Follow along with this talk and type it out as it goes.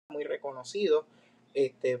muy reconocidos.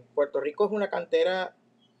 Puerto Rico es una cantera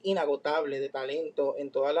inagotable de talento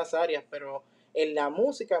en todas las áreas, pero en la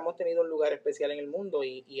música hemos tenido un lugar especial en el mundo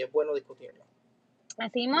y es bueno discutirlo.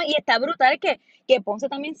 Así mismo, y está brutal que Ponce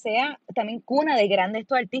también sea también cuna de grandes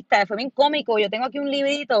estos artistas. Fue bien cómico. Yo tengo aquí un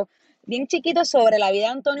librito bien chiquito sobre la vida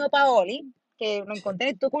de Antonio Paoli, que lo Sí, encontré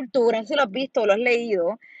en tu cultura, no sé si lo has visto o lo has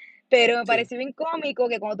leído, pero me sí. pareció bien cómico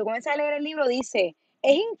que cuando tú comienzas a leer el libro dice,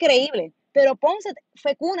 es increíble, pero Ponce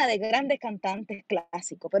fue cuna de grandes cantantes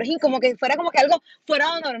clásicos, pero es como que fuera como que algo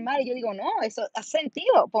fuera de lo normal. Y yo digo, no, eso hace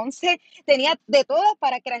sentido. Ponce tenía de todas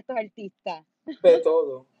para crear estos artistas, De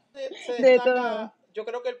todo. Se de todo. destaca, yo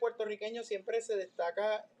creo que el puertorriqueño siempre se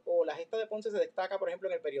destaca, o la gesta de Ponce se destaca, por ejemplo,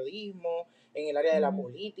 en el periodismo, en el área de la Ujú,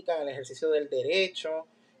 política, en el ejercicio del derecho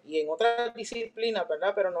y en otras disciplinas,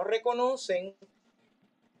 ¿verdad? Pero no reconocen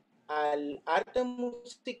al arte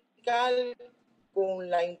musical con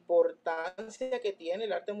la importancia que tiene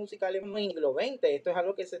el arte musical en el siglo XX. Esto es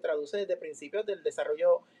algo que se traduce desde principios del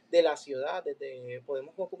desarrollo de la ciudad, desde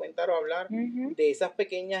podemos documentar o hablar ujú. de esas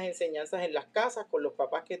pequeñas enseñanzas en las casas con los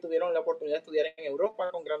papás que tuvieron la oportunidad de estudiar en Europa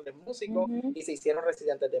con grandes músicos Ujú, y se hicieron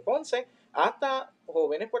residentes de Ponce, hasta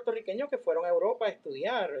jóvenes puertorriqueños que fueron a Europa a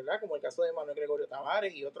estudiar, ¿verdad? Como el caso de Manuel Gregorio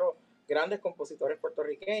Tavares y otros grandes compositores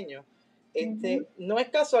puertorriqueños. ujú, No es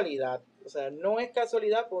casualidad, o sea, no es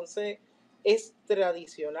casualidad. Ponce es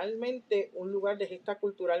tradicionalmente un lugar de gesta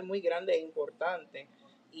cultural muy grande e importante,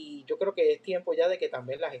 y yo creo que es tiempo ya de que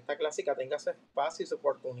también la gesta clásica tenga su espacio y su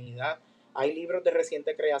oportunidad. Hay libros de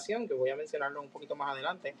reciente creación, que voy a mencionarlos un poquito más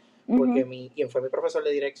adelante, porque ujú. quien fue mi profesor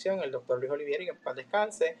de dirección, el doctor Luis Olivieri, que en paz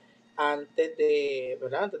descanse,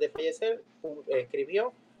 ¿verdad? Antes de fallecer,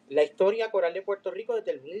 escribió la historia coral de Puerto Rico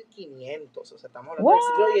desde el 1500, o sea, estamos hablando del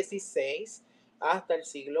siglo What? XVI hasta el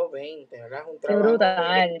siglo XX, ¿verdad? Es un Qué trabajo de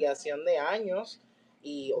brutal. investigación de años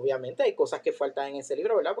y obviamente hay cosas que faltan en ese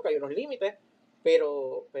libro, ¿verdad? Porque hay unos límites,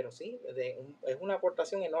 pero sí, es una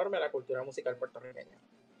aportación enorme a la cultura musical puertorriqueña.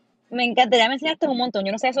 Me encantaría, me enseñaste un montón.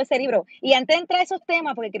 Yo no sé eso de ese libro. Y antes de entrar a esos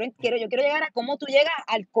temas, porque yo quiero llegar a cómo tú llegas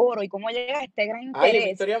al coro y cómo llegas a este gran Ay, en mi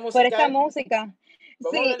interés historia por esta musical, música.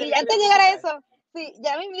 vamos a Sí, hablar de mi y antes historia de llegar a musical. eso, sí,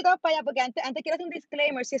 ya me invito para allá, porque antes quiero hacer un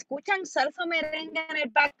disclaimer. Si escuchan salsa o merengue en el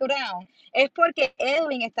background, es porque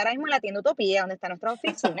Edwin está ahora mismo en la tienda Utopía, donde está nuestra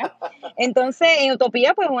oficina. Entonces, en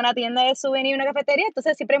Utopía, pues una tienda de souvenir y una cafetería,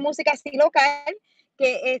 entonces siempre hay música así local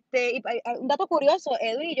un dato curioso,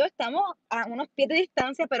 Edu y yo estamos a unos pies de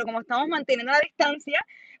distancia, pero como estamos manteniendo la distancia,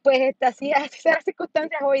 pues así serán las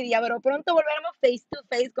circunstancias hoy día, pero pronto volveremos face to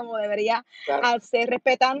face como debería Claro. hacer,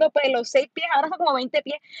 respetando pues los 6 pies, ahora son como 20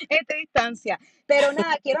 pies de distancia. Pero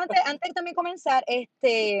nada, quiero antes de también comenzar,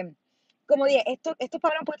 como dije, esto es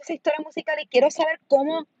para hablar un poquito de esa historia musical y quiero saber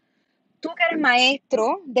cómo tú que eres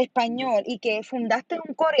maestro de español y que fundaste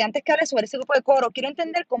un coro, y antes que hables sobre ese grupo de coro, quiero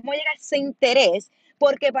entender cómo llega ese interés,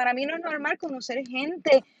 porque para mí no es normal conocer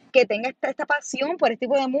gente que tenga esta pasión por este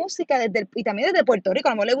tipo de música y también desde Puerto Rico.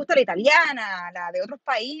 A lo mejor le gusta la italiana, la de otros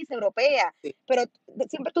países, europea, Sí. pero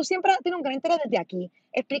tú siempre tienes un gran interés desde aquí.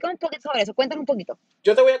 Explica un poquito sobre eso, cuéntanos un poquito.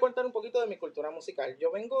 Yo te voy a contar un poquito de mi cultura musical.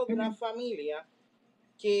 Yo vengo de una Ujú, familia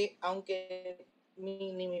que, aunque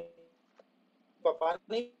ni mi papá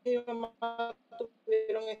ni mi mamá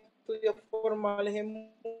tuvieron estudios formales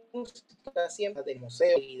en música, siempre de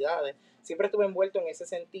museos, actividades, siempre estuve envuelto en ese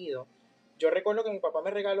sentido. Yo recuerdo que mi papá me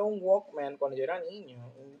regaló un Walkman cuando yo era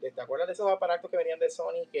niño. ¿Te acuerdas de esos aparatos que venían de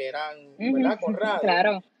Sony que eran, ujú, ¿verdad?, con radio?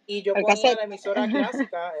 claro, Y yo el ponía cassette. la emisora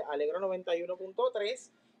clásica, Alegro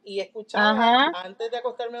 91.3, y escuchaba Ajá, antes de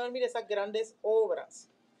acostarme a dormir esas grandes obras.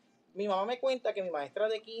 Mi mamá me cuenta que mi maestra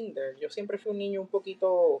de kinder, yo siempre fui un niño un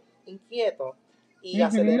poquito inquieto y ujú,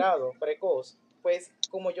 acelerado, precoz, pues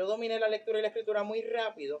como yo dominé la lectura y la escritura muy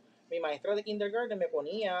rápido, mi maestra de kindergarten me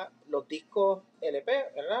ponía los discos LP,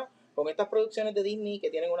 ¿verdad? Con estas producciones de Disney que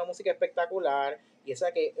tienen una música espectacular, y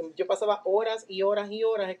esa que yo pasaba horas y horas y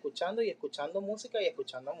horas escuchando y escuchando música y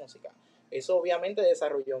escuchando música. Eso obviamente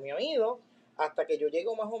desarrolló mi oído hasta que yo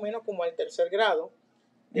llego más o menos como al tercer grado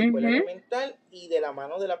de escuela ujú. elemental, y de la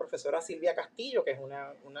mano de la profesora Silvia Castillo, que es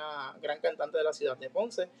una gran cantante de la ciudad de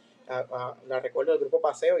Ponce, la recuerdo del grupo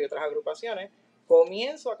Paseo y otras agrupaciones,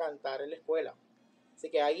 comienzo a cantar en la escuela. Así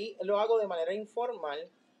que ahí lo hago de manera informal,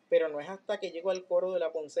 pero no es hasta que llego al coro de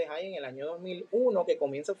la Ponce High en el año 2001 que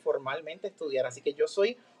comienzo formalmente a estudiar. Así que yo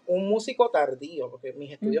soy un músico tardío, porque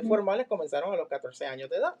mis estudios Ujú, formales comenzaron a los 14 años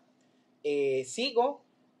de edad. Sigo,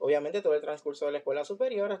 obviamente, todo el transcurso de la escuela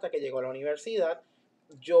superior hasta que llego a la universidad.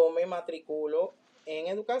 Yo me matriculo en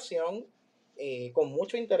educación, con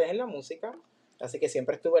mucho interés en la música, así que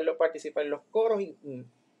siempre participé en los coros y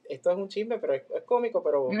esto es un chisme, pero es cómico,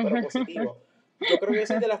 pero ujú. positivo. yo creo que yo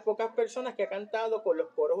soy de las pocas personas que ha cantado con los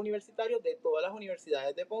coros universitarios de todas las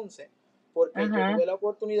universidades de Ponce, porque yo Ajá. tuve la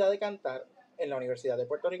oportunidad de cantar en la Universidad de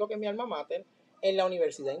Puerto Rico, que es mi alma mater, en la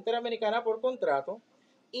Universidad Interamericana por contrato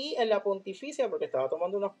y en la Pontificia, porque estaba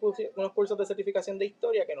tomando unos cursos de certificación de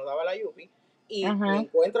historia que nos daba la UPI, y me Ajá.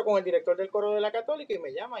 encuentro con el director del coro de la Católica y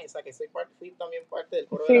me llama y sabe que fui también parte del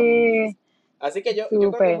coro de la Sí, Pontificia. Así que yo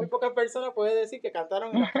creo que muy súper. pocas personas pueden decir que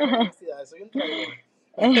cantaron en las tres universidades. Soy un traidor.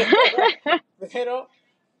 pero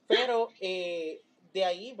pero de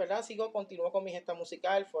ahí, ¿verdad? Continúo con mi gesta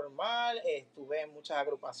musical formal, estuve en muchas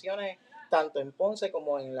agrupaciones, tanto en Ponce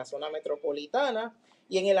como en la zona metropolitana,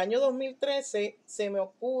 y en el año 2013 se me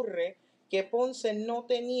ocurre que Ponce no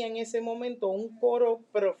tenía en ese momento un coro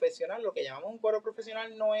profesional. Lo que llamamos un coro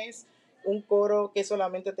profesional no es un coro que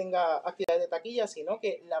solamente tenga actividades de taquilla, sino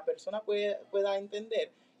que la persona pueda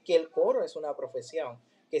entender que el coro es una profesión,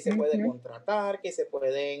 que se puede Ujú, contratar, que se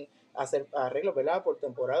pueden hacer arreglos, ¿verdad? Por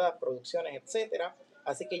temporadas, producciones, etcétera.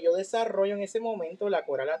 Así que yo desarrollo en ese momento la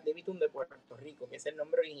Coral Ad Libitum de Puerto Rico, que es el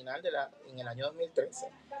nombre original en el año 2013.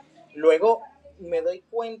 Luego me doy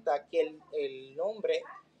cuenta que el nombre,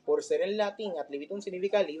 por ser en latín, Ad Libitum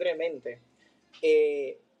significa libremente,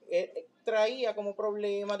 traía como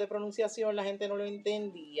problemas de pronunciación, la gente no lo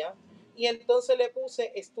entendía, y entonces le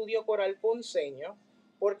puse Estudio Coral Ponceño,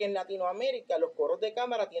 porque en Latinoamérica los coros de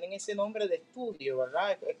cámara tienen ese nombre de estudio,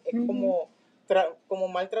 ¿verdad? Es ujú. como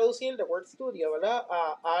mal traducir el word studio, ¿verdad?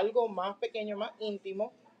 A algo más pequeño, más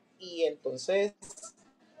íntimo, y entonces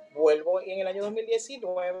vuelvo en el año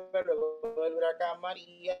 2019, luego del huracán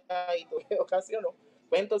María y todo lo que ocasionó,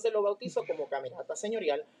 pues entonces lo bautizo como Camerata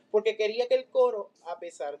Señorial, porque quería que el coro, a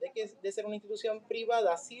pesar de ser una institución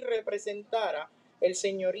privada, sí representara el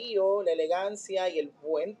señorío, la elegancia y el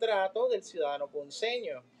buen trato del ciudadano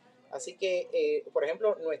ponceño. Así que, por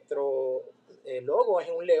ejemplo, nuestro logo es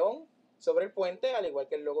un león sobre el puente, al igual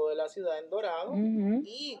que el logo de la ciudad en dorado, Ujú.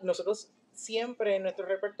 y nosotros siempre en nuestro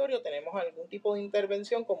repertorio tenemos algún tipo de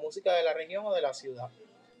intervención con música de la región o de la ciudad.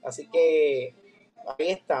 Así que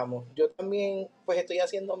ahí estamos. Yo también pues estoy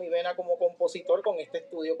haciendo mi vena como compositor con este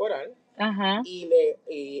estudio coral Ajá. y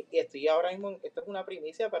estoy ahora mismo, esto es una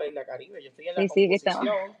primicia para Isla Caribe, yo estoy en la Sí, sí, que estamos.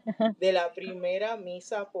 composición de la primera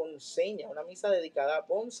misa ponceña, una misa dedicada a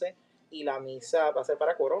Ponce, y la misa va a ser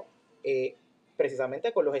para coro, eh,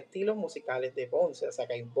 precisamente con los estilos musicales de Ponce, o sea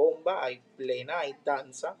que hay bomba, hay plena, hay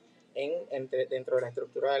danza dentro de la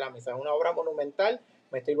estructura de la misa. Es una obra monumental,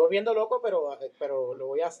 me estoy volviendo loco, pero lo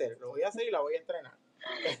voy a hacer y la voy a estrenar.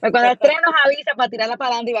 Pues cuando estrene nos avisa para tirarla para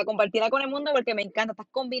adelante y para compartirla con el mundo porque me encanta. Estás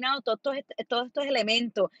combinando todos estos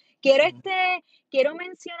elementos. Quiero quiero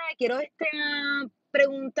mencionar,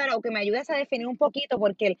 preguntar o que me ayudes a definir un poquito,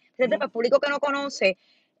 porque para el público que no conoce,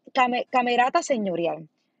 camerata señorial.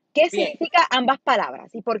 ¿Qué Bien, significa ambas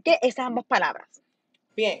palabras? ¿Y por qué esas ambas palabras?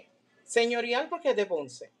 bien, señorial porque es de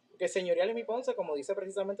Ponce, que señorial es mi Ponce, como dice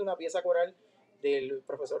precisamente una pieza coral del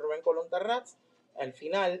profesor Rubén Colón Tarraz, al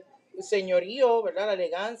final, señorío, ¿verdad? La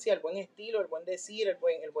elegancia, el buen estilo, el buen decir,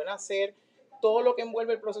 el buen hacer, todo lo que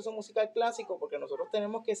envuelve el proceso musical clásico, porque nosotros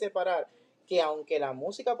tenemos que separar que aunque la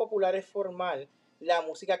música popular es formal, la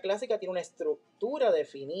música clásica tiene una estructura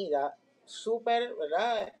definida, súper,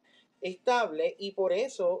 ¿verdad? Estable, y por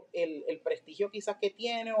eso el prestigio quizás que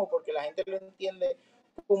tiene o porque la gente lo entiende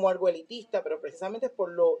como algo elitista, pero precisamente es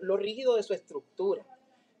por lo rígido de su estructura,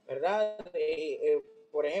 ¿verdad?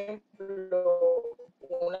 Por ejemplo,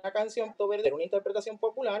 una canción verde, una interpretación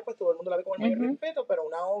popular, pues todo el mundo la ve con el mayor Ujú, respeto, pero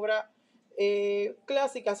una obra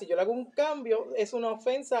clásica, si yo le hago un cambio, es una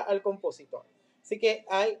ofensa al compositor. Así que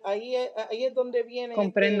ahí es donde viene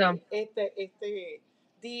comprendo. este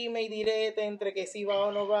dime y direte entre que sí va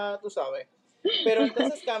o no va, tú sabes. Pero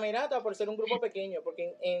entonces Camerata, por ser un grupo pequeño,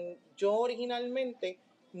 porque yo originalmente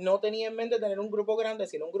no tenía en mente tener un grupo grande,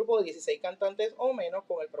 sino un grupo de 16 cantantes o menos,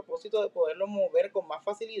 con el propósito de poderlos mover con más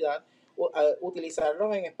facilidad,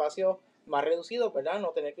 utilizarlos en espacios más reducidos, ¿verdad?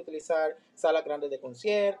 No tener que utilizar salas grandes de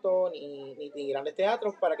concierto ni grandes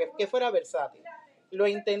teatros para que fuera versátil. Lo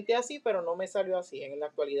intenté así, pero no me salió así. En la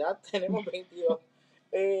actualidad tenemos 22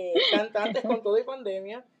 cantantes con todo y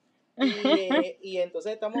pandemia, y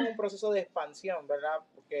entonces estamos en un proceso de expansión, ¿verdad?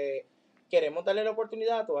 Porque queremos darle la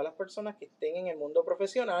oportunidad a todas las personas que estén en el mundo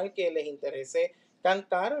profesional, que les interese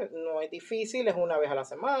cantar. No es difícil, es una vez a la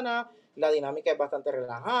semana, la dinámica es bastante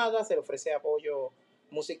relajada, se le ofrece apoyo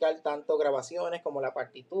musical, tanto grabaciones como la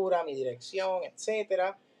partitura, mi dirección,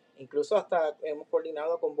 etcétera. Incluso hasta hemos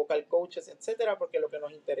coordinado con vocal coaches, etcétera, porque lo que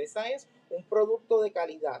nos interesa es un producto de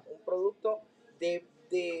calidad, un producto de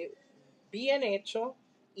bien hecho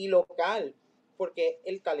y local, porque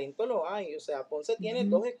el talento lo hay. O sea, Ponce tiene Ujú,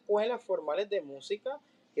 dos escuelas formales de música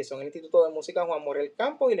que son el Instituto de Música Juan Morel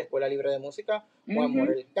Campos y la Escuela Libre de Música Juan Ujú,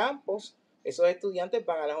 Morel Campos. Esos estudiantes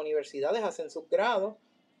van a las universidades, hacen sus grados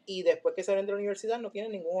y después que salen de la universidad no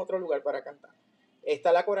tienen ningún otro lugar para cantar.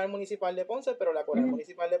 Está la Coral Municipal de Ponce, pero la Coral ujú,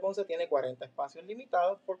 Municipal de Ponce tiene 40 espacios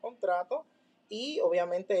limitados por contrato y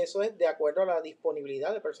obviamente eso es de acuerdo a la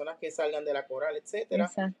disponibilidad de personas que salgan de la coral, etcétera. O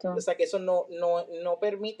exacto. sea que eso no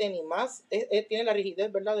permite ni más, tiene la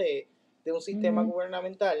rigidez, ¿verdad?, de un sistema Ujú.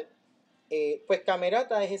 gubernamental. Pues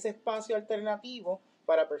Camerata es ese espacio alternativo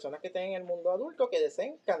para personas que estén en el mundo adulto que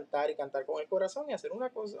deseen cantar y cantar con el corazón y hacer,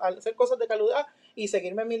 hacer cosas de calidad y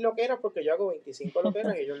seguirme en mis loqueras porque yo hago 25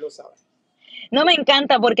 loqueras y ellos lo saben. No me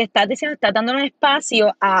encanta porque estás diciendo, estás dando un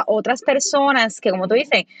espacio a otras personas que, como tú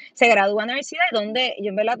dices, se gradúan de la universidad y donde yo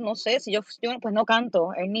en verdad no sé si yo pues no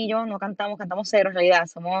canto, él ni yo no cantamos, cantamos cero en realidad,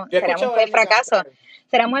 Yo he seríamos escuchado pues a el Ernie fracaso, cantar,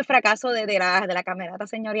 seremos el fracaso de la camerata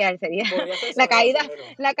señorial, sería podría ser la sonora, caída, sonero.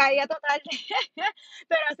 la caída total.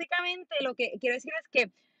 Pero básicamente lo que quiero decir es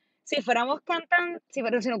que si fuéramos cantantes, si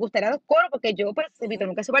nos gustaría los coros, porque yo, pues, repito, Ujú.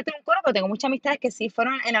 nunca soy parte de un coro, pero tengo muchas amistades que sí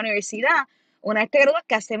fueron en la universidad, una vez te gradúas,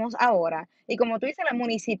 ¿qué hacemos ahora? Y como tú dices, la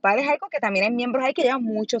municipal es algo que también hay miembros ahí que llevan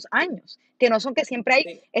muchos años, que no son que siempre hay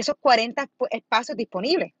Sí, esos 40 espacios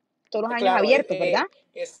disponibles, todos los años claro, abiertos, ¿verdad?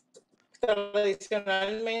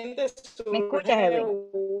 tradicionalmente ¿Me escuchas, surge Edwin?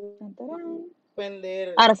 un Tan, tarán.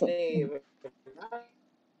 vender Ahora sí. Ujú.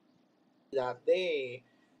 de, de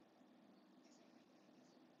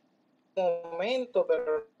momento,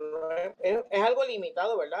 pero no es algo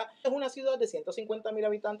limitado, ¿verdad? Es una ciudad de 150.000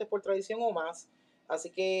 habitantes por tradición o más, así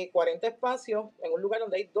que 40 espacios en un lugar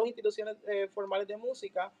donde hay dos instituciones formales de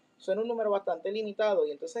música suena un número bastante limitado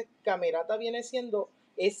y entonces Camerata viene siendo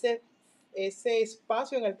ese, ese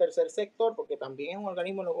espacio en el tercer sector, porque también es un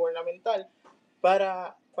organismo no gubernamental,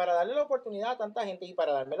 para darle la oportunidad a tanta gente y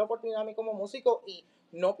para darme la oportunidad a mí como músico y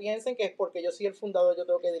no piensen que es porque yo soy el fundador, yo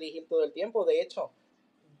tengo que dirigir todo el tiempo. De hecho,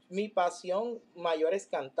 mi pasión mayor es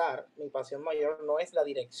cantar, mi pasión mayor no es la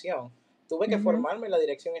dirección. Tuve que Ujú, formarme en la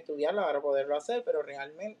dirección, estudiarla para poderlo hacer, pero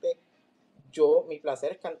realmente mi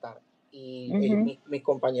placer es cantar. Y ujú. mis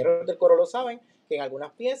compañeros del coro lo saben, que en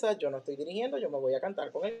algunas piezas yo no estoy dirigiendo, yo me voy a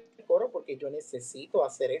cantar con el coro porque yo necesito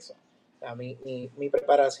hacer eso. O sea, mi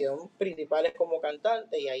preparación principal es como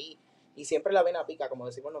cantante y siempre la vena pica, como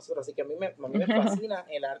decimos nosotros. Así que a mí me fascina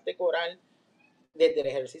el arte coral desde el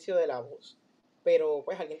ejercicio de la voz. Pero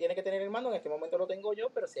pues alguien tiene que tener el mando, en este momento lo tengo yo,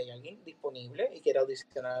 pero si hay alguien disponible y quiere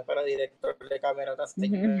audicionar para director de cámara Ujú.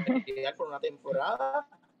 señorial por una temporada,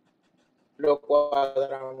 lo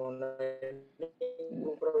cuadramos, no hay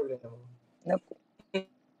ningún problema. No.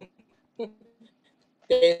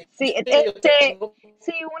 Sí, Yo tengo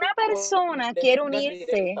si una persona quiere unirse,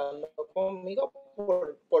 directando conmigo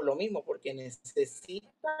por lo mismo, porque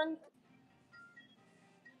necesitan.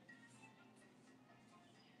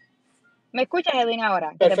 ¿me escuchas, Edwin,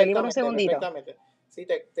 ahora? Que te perdí por un Perfectamente, segundito. perfectamente. Sí,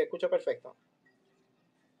 te escucho perfecto.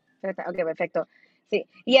 Ok, perfecto. Sí,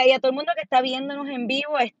 y a todo el mundo que está viéndonos en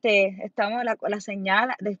vivo, estamos, la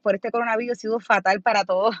señal por este coronavirus ha sido fatal para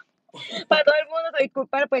todos, para todo el mundo, te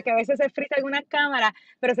disculpar, pues que a veces se frita algunas cámaras,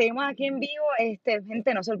 pero seguimos aquí en vivo,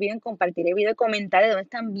 gente, no se olviden compartir el video y comentar de dónde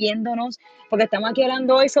están viéndonos, porque estamos aquí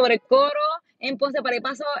hablando hoy sobre el coro en Ponce. Para ahí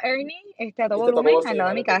pasó Ernie, a todo Y te tocó volumen, al lado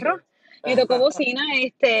de bocina, lo mi carro, escuché. y tocó bocina,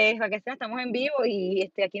 para que estamos en vivo y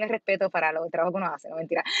aquí no hay respeto para los trabajos que uno hace, no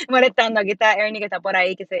mentira, molestando, aquí está Ernie que está por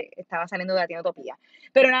ahí, que se estaba saliendo de la tienda Utopía.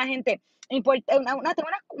 Pero nada, gente, tengo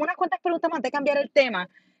unas cuantas preguntas más de cambiar el tema.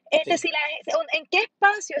 Sí. Si ¿En qué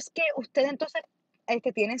espacio es que ustedes entonces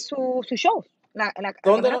tienen su show, la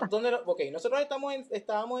camerata? Ok, nosotros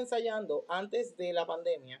estábamos ensayando antes de la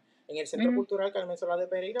pandemia en el Centro Ujú. Cultural Carmen Solá de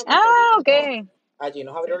Pereira, porque Ah, ok. allí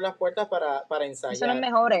nos abrieron las puertas para Esos son los ensayar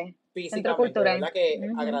mejores. Centro físicamente. De cultural. verdad que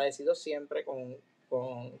Ujú. agradecido siempre con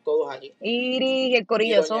todos allí. Iris, el Y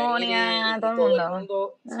corillo doña Iris Sonia, todo y el todo el mundo.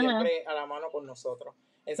 mundo Ajá. siempre a la mano con nosotros.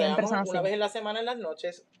 Siempre Ensayamos son una así. vez en la semana en las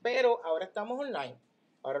noches, pero ahora estamos online.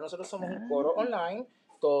 Ahora nosotros somos un coro Ah, online,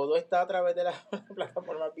 todo está a través de las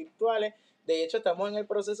plataformas virtuales. De hecho, estamos en el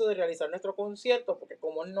proceso de realizar nuestro concierto, porque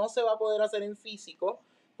como no se va a poder hacer en físico,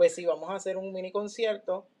 pues sí, vamos a hacer un mini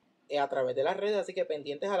concierto a través de las redes, así que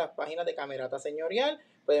pendientes a las páginas de Camerata Señorial,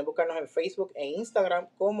 pueden buscarnos en Facebook e Instagram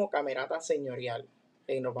como Camerata Señorial.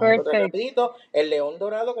 Nos van a encontrar perfecto. rapidito. El león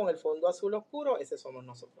dorado con el fondo azul oscuro, ese somos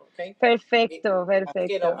nosotros, ¿ok? Y, Perfecto, así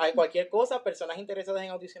que no, perfecto. hay cualquier cosa, personas interesadas en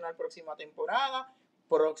audicionar próxima temporada,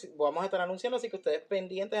 vamos a estar anunciando, así que ustedes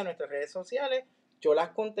pendientes de nuestras redes sociales, yo las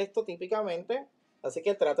contesto típicamente, así que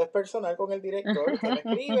el trato es personal con el director, usted me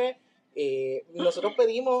escribe, nosotros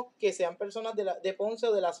pedimos que sean personas de Ponce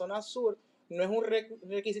o de la zona sur, no es un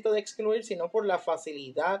requisito de excluir, sino por la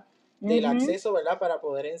facilidad del Ujú, acceso, ¿verdad? Para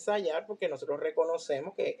poder ensayar, porque nosotros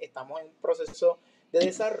reconocemos que estamos en un proceso de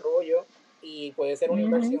desarrollo y puede ser una ujú.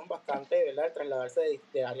 inversión bastante, ¿verdad? El trasladarse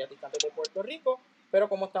de áreas distantes de Puerto Rico, pero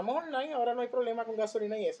como estamos online, ahora no hay problema con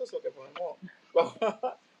gasolina y eso es lo que podemos,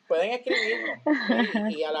 pueden escribirnos,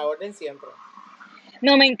 y a la orden siempre.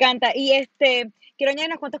 No, me encanta. Y quiero añadir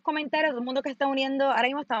unos cuantos comentarios, todo el mundo que está uniendo. Ahora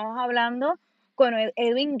mismo estamos hablando con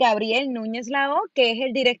Edwin Gabriel Núñez Lao, que es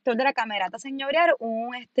el director de la Camerata Señorial,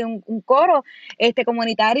 un coro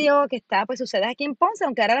comunitario que está, pues, su sede aquí en Ponce,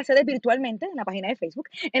 aunque ahora la sede es virtualmente en la página de Facebook,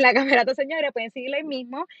 en la Camerata Señorial, pueden seguirla ahí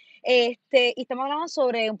mismo. Y estamos hablando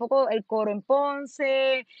sobre un poco el coro en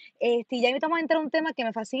Ponce, y ya invitamos a entrar a un tema que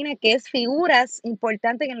me fascina, que es figuras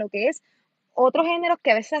importantes en lo que es otros géneros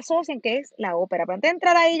que a veces se asocian, que es la ópera. Pero antes de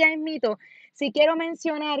entrar ahí ya en mito, sí quiero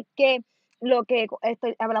mencionar que lo que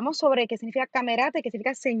hablamos sobre qué significa camerata y qué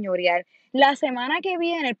significa señorial. La semana que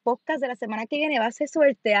viene, el podcast de la semana que viene va a ser sobre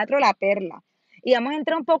el Teatro La Perla. Y vamos a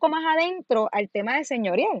entrar un poco más adentro al tema de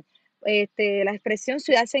señorial. La expresión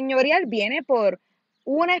ciudad señorial viene por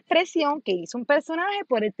una expresión que hizo un personaje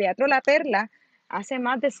por el Teatro La Perla hace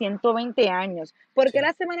más de 120 años. ¿Por qué Sí.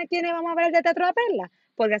 la semana que viene vamos a hablar del Teatro La Perla?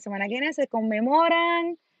 Porque la semana que viene se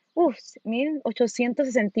conmemoran,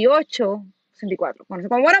 1868, 64. Bueno, se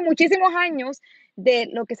conmemoran muchísimos años de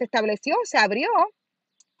lo que se estableció, se abrió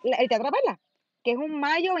el Teatro Perla, que es un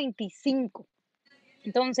mayo 25.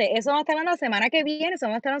 Entonces, eso vamos a estar hablando la semana que viene, eso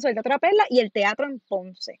vamos a estar hablando sobre el Teatro La Perla y el teatro en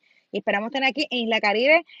Ponce. Y esperamos tener aquí en Isla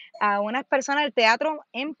Caribe a unas personas del teatro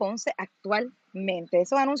en Ponce actualmente.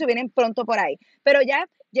 Esos anuncios vienen pronto por ahí. Pero ya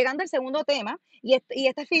llegando al segundo tema, y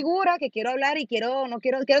esta figura que quiero hablar y quiero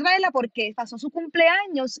traerla porque pasó su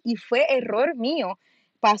cumpleaños y fue error mío.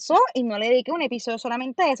 Pasó y no le dediqué un episodio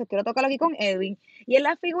solamente a eso, quiero tocarlo aquí con Edwin. Y es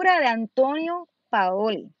la figura de Antonio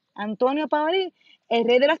Paoli. Antonio Paoli, el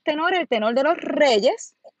rey de los tenores, el tenor de los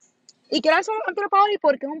reyes. Y quiero hablar sobre Antonio Paoli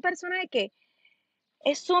porque es un personaje que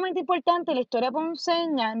es sumamente importante en la historia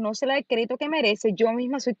ponceña, no se le da el crédito que merece. Yo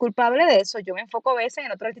misma soy culpable de eso. Yo me enfoco a veces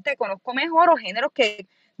en otros artistas que conozco mejor o géneros que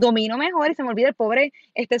domino mejor y se me olvida el pobre,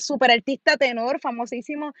 super artista tenor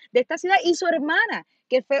famosísimo de esta ciudad y su hermana,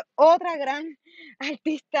 que fue otra gran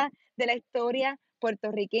artista de la historia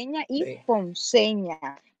puertorriqueña y Sí, ponceña.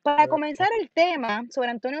 de Para verdad. comenzar el tema sobre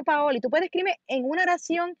Antonio Paoli, tú puedes escribirme en una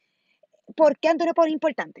oración por qué Antonio Paoli es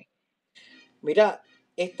importante. Mira,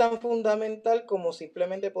 es tan fundamental como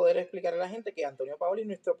simplemente poder explicar a la gente que Antonio Paoli es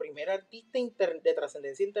nuestro primer artista de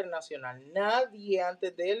trascendencia internacional. Nadie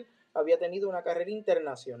antes de él había tenido una carrera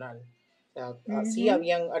internacional. O sea, sí Ujú,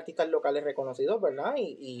 habían artistas locales reconocidos, ¿verdad?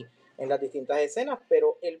 Y en las distintas escenas,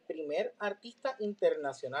 pero el primer artista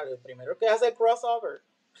internacional, el primero que hace el crossover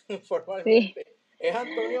sí. formalmente, es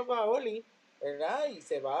Antonio Paoli, ¿verdad? Y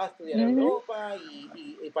se va a estudiar a Ujú, Europa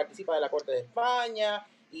y participa de la Corte de España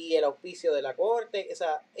y el auspicio de la corte. O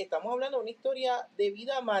sea, estamos hablando de una historia de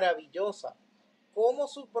vida maravillosa. Cómo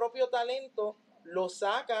su propio talento lo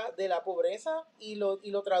saca de la pobreza y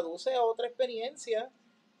lo traduce a otra experiencia.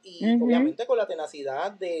 Y ujú. obviamente con la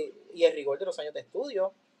tenacidad y el rigor de los años de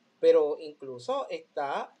estudio, pero incluso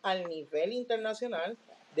está al nivel internacional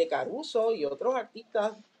de Caruso y otros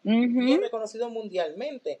artistas bien Ujú. reconocidos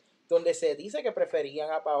mundialmente, donde se dice que preferían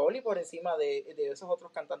a Paoli por encima de esos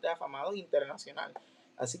otros cantantes afamados internacionales.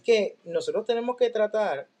 Así que nosotros tenemos que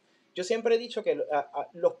tratar, yo siempre he dicho que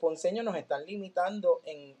los ponceños nos están limitando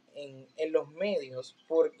en los medios,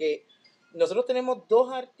 porque nosotros tenemos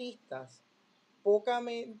dos artistas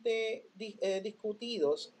pocamente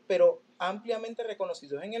discutidos, pero ampliamente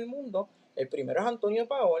reconocidos en el mundo. El primero es Antonio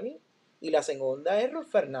Paoli y la segunda es Ruth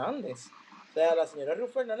Fernández. O sea, la señora Ruth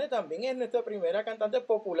Fernández también es nuestra primera cantante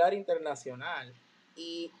popular internacional.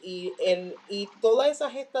 Y toda esa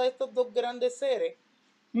gesta de estos dos grandes seres,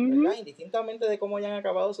 Ujú, ¿verdad? Indistintamente de cómo hayan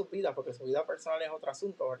acabado sus vidas, porque su vida personal es otro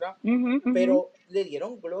asunto, ¿verdad? ujú, ujú. Pero le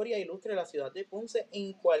dieron gloria e ilustre a la ciudad de Ponce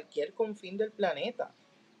en cualquier confín del planeta.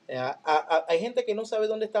 Hay gente que no sabe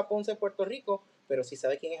dónde está Ponce, Puerto Rico, pero sí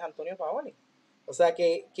sabe quién es Antonio Paoli. O sea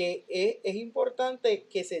que es importante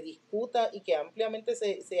que se discuta y que ampliamente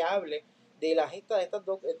se hable de la gesta de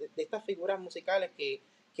estas figuras musicales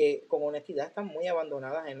que con honestidad están muy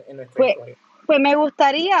abandonadas en nuestra Pues, historia. pues me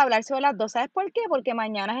gustaría hablar sobre las dos. ¿Sabes por qué? Porque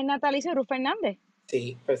mañana es el natalicio de Ruth Fernández.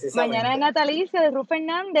 Sí, Mañana es el precisamente. natalicio de Ruth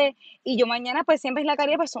Fernández y yo mañana pues siempre es la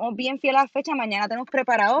Caribe, pues somos bien fieles a la fecha. Mañana tenemos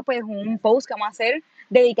preparado pues un post que vamos a hacer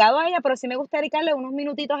dedicado a ella, pero sí me gustaría dedicarle unos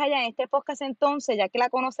minutitos allá en este podcast entonces, ya que la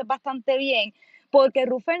conoces bastante bien, porque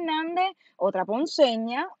Ruth Fernández, otra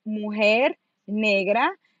ponceña, mujer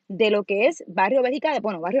negra de lo que es barrio Bélgica,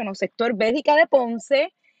 bueno, barrio no, sector Bélgica de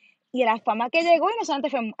Ponce, Y la fama que llegó, y no solamente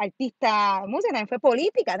fue artista, música, también fue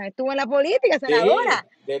política, también estuvo en la política, Sí, senadora.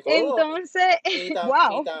 de todo. Entonces,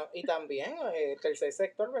 wow, Y también el tercer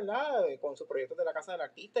sector, ¿verdad? Con sus proyectos de la Casa del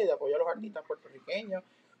Artista y de apoyo a los artistas puertorriqueños.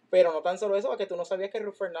 Pero no tan solo eso, porque tú no sabías que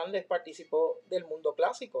Ruth Fernández participó del mundo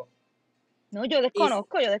clásico. no, Y yo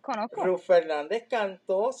desconozco. Ruth Fernández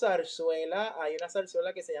cantó zarzuela. Hay una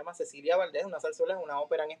zarzuela que se llama Cecilia Valdés. Una zarzuela es una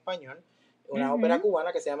ópera en español, una ópera Ujú,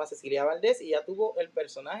 cubana que se llama Cecilia Valdés. Y ella tuvo el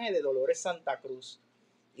personaje de Dolores Santa Cruz.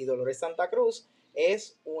 Y Dolores Santa Cruz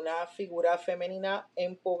es una figura femenina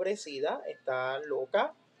empobrecida, está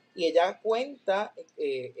loca. Y ella cuenta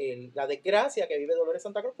la desgracia que vive Dolores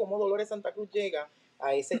Santa Cruz, cómo Dolores Santa Cruz llega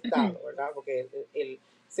a ese estado, ¿verdad? Porque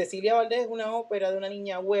Cecilia Valdés es una ópera de una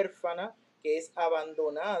niña huérfana que es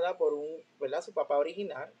abandonada por ¿verdad? Su papá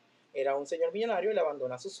original era un señor millonario y le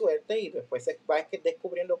abandona su suerte y después se va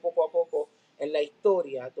descubriendo poco a poco en la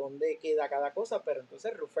historia dónde queda cada cosa, pero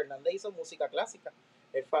entonces Ruth Fernández hizo música clásica.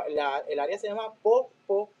 El área se llama Po,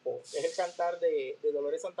 Po, Po, es el cantar de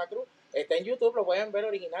Dolores Santa Cruz. Está en YouTube, lo pueden ver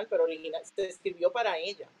original, pero original se escribió para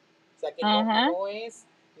ella. O sea que ajá. no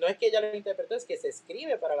es que ella lo interpretó, es que se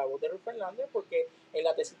escribe para la voz de Ruth Fernández porque en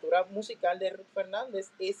la tesitura musical de Ruth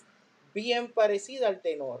Fernández es bien parecida al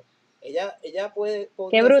tenor. Ella Qué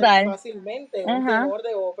podría ser brutal. fácilmente un Ajá. tenor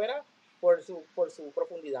de ópera por su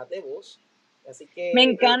profundidad de voz. Así Me que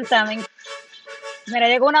encanta, mira,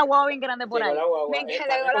 llegó una guagua bien grande por llegó ahí. la Me guagua,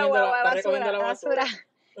 encanta, llegó la guagua, está recogiendo basura, la basura. basura.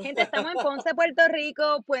 Gente, estamos en Ponce, Puerto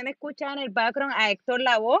Rico. Pueden escuchar en el background a Héctor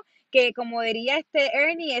Lavoe, que como diría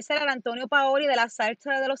Ernie, ese era el Antonio Paoli de la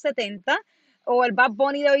salsa de los 70, o el Bad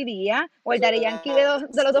Bunny de hoy día, o el Eso Daddy es Yankee de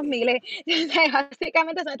los 2000. así.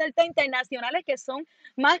 Básicamente son artistas internacionales que son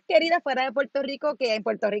más queridas fuera de Puerto Rico que en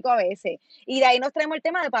Puerto Rico a veces. Y de ahí nos traemos el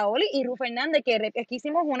tema de Paoli y Ru Fernández, que aquí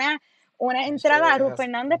hicimos una Eso entrada a es Ru así.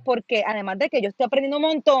 Fernández porque además de que yo estoy aprendiendo un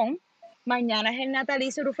montón, mañana es el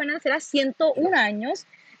natalicio de Ru Fernández, será 101 años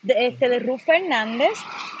de Ruth Fernández,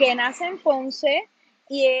 que nace en Ponce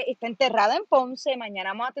y está enterrada en Ponce.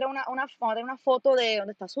 Mañana vamos a tener una foto de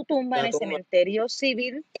donde está su tumba en La el tumba. cementerio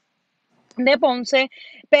civil de Ponce,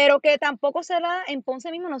 pero que tampoco se habla, en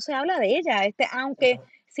Ponce mismo no se habla de ella, aunque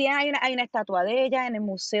sí hay una estatua de ella en el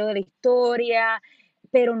Museo de la Historia,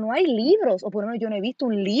 pero no hay libros, o por lo menos yo no he visto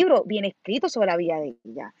un libro bien escrito sobre la vida de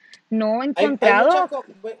ella. No he Hay muchas, encontrado.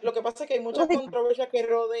 lo que pasa es que hay muchas controversias que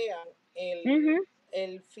rodean Ujú,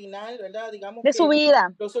 el final, ¿verdad? Digamos de su que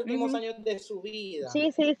vida. los últimos Ujú, años de su vida.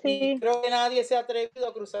 sí, sí, Y sí. creo que nadie se ha atrevido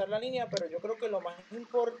a cruzar la línea, pero yo creo que lo más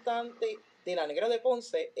importante de la Negra de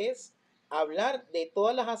Ponce es hablar de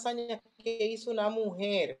todas las hazañas que hizo una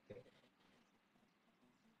mujer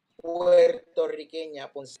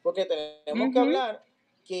puertorriqueña, porque tenemos que Ujú, hablar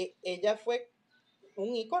que ella fue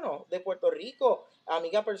un ícono de Puerto Rico,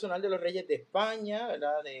 amiga personal de los reyes de España,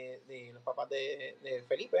 ¿verdad? De los papás de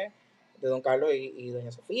Felipe, de Don Carlos y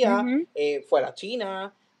Doña Sofía, ujú, fue a la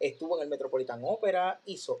China, estuvo en el Metropolitan Opera,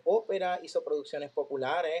 hizo producciones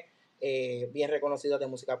populares, bien reconocidas de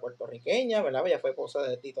música puertorriqueña, ¿verdad? Ella fue esposa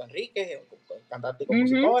de Tito Enríquez, cantante y ujú,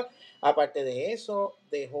 compositor. Aparte de eso,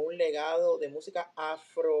 dejó un legado de música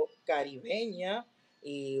afrocaribeña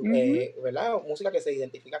y, ujú, ¿verdad? Música que se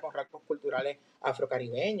identifica con rasgos culturales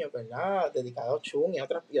afrocaribeños, ¿verdad? Dedicado a Chun y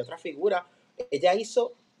otras figuras. Ella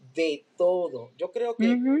hizo de todo. Yo creo que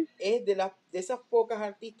ujú, es de esas pocas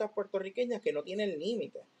artistas puertorriqueñas que no tienen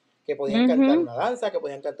límites, que podían cantar ujú, una danza, que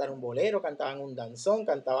podían cantar un bolero, cantaban un danzón,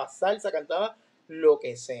 cantaba salsa, cantaba lo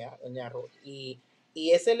que sea, doña Ruth. Y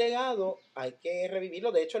ese legado hay que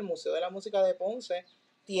revivirlo. De hecho, el Museo de la Música de Ponce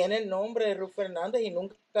tiene el nombre de Ruth Fernández y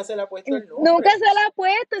nunca se le ha puesto el Nunca nombre. se la ha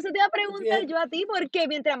puesto, eso te iba a preguntar yo a ti, porque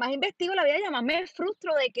mientras más investigo la vida ya más me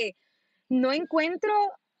frustro de que no encuentro,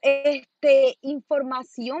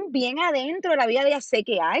 información bien adentro de la vida de ella. Sé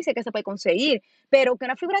que hay, sé que se puede conseguir, pero que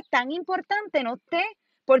una figura tan importante no esté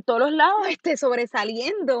por todos los lados,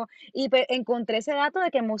 sobresaliendo. Y pues encontré ese dato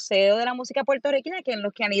de que el Museo de la Música Puertorriqueña, que en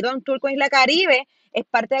los que han ido a un tour con Isla Caribe, es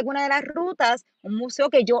parte de alguna de las rutas, un museo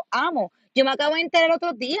que yo amo. Yo me acabo de enterar el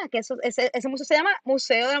otro día que ese museo se llama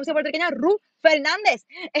Museo de la Música Puertorriqueña Ruth Fernández.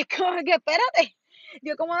 Es como que, espérate,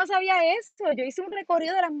 yo como no sabía eso, yo hice un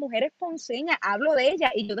recorrido de las mujeres ponceñas, hablo de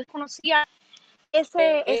ella y yo desconocía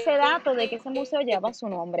ese dato de que ese museo llevaba su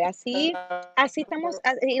nombre. Así estamos,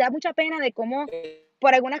 y da mucha pena de cómo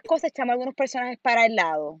por algunas cosas echamos algunos personajes para el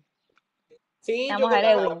lado. Sí, yo Vamos a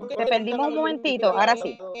creo ver, Edwin, que te tienen que perdimos un momentito, ahora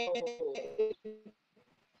sí.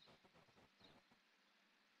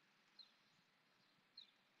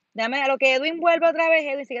 Dame a lo que Edwin vuelve otra vez,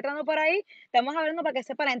 Edwin, sigue entrando por ahí. Estamos hablando para que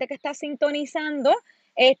sepa la gente que está sintonizando.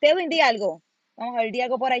 Edwin, di algo. Vamos a ver, di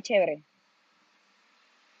algo por ahí chévere.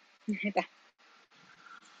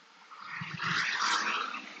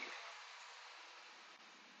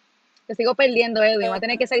 Te sigo perdiendo, Edwin. Va a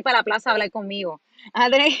tener que salir para la plaza a hablar conmigo. Vas a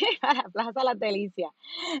tener que ir a la Plaza Las Delicias.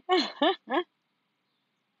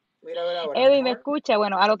 Mira a ver ahora, Edwin, ¿me mejor. escucha?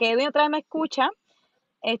 Bueno, a lo que Edwin otra vez me escucha,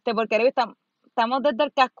 porque Edwin, estamos desde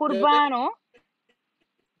el casco Yo te, urbano.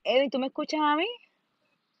 Edwin, ¿tú me escuchas a mí?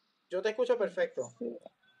 yo te escucho perfecto. Sí.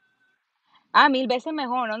 Ah, mil veces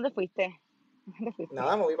mejor. ¿Dónde fuiste? ¿Dónde fuiste?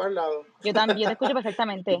 Nada, me voy para el lado. Yo también, yo te escucho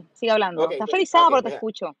perfectamente. Sigue hablando. Ok, Estás pues, frisada, ok, pero te pues,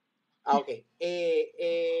 escucho. ok.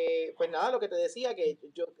 Pues nada, lo que te decía, que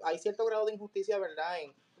hay cierto grado de injusticia, ¿verdad?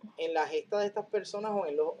 En la gesta de estas personas o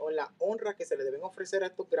en la honra que se le deben ofrecer a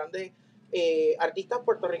estos grandes artistas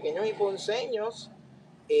puertorriqueños y ponceños.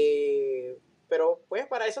 eh, pero pues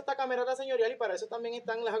para eso está Camerata Señorial y para eso también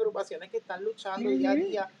están las agrupaciones que están luchando día a Ujú,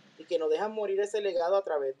 día y que no dejan morir ese legado a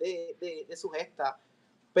través de su gesta.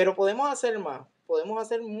 Pero podemos hacer más, podemos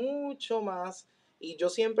hacer mucho más. Y yo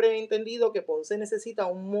siempre he entendido que Ponce necesita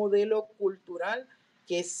un modelo cultural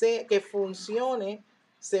que funcione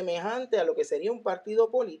semejante a lo que sería un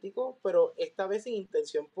partido político, pero esta vez sin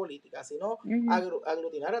intención política, sino ujú,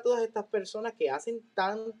 aglutinar a todas estas personas que hacen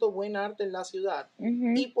tanto buen arte en la ciudad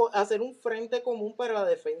ujú, y hacer un frente común para la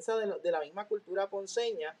defensa de la misma cultura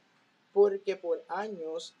ponceña, porque por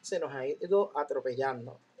años se nos ha ido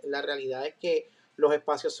atropellando. La realidad es que los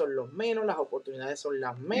espacios son los menos, las oportunidades son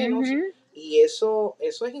las menos, ujú, y eso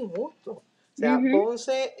es injusto. O sea, ujú,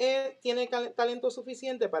 Ponce tiene talento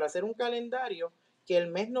suficiente para hacer un calendario que el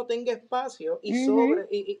mes no tenga espacio ujú.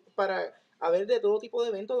 y para haber de todo tipo de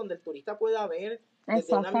eventos donde el turista pueda ver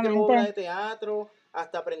desde una microobra Exactamente. de teatro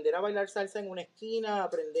hasta aprender a bailar salsa en una esquina,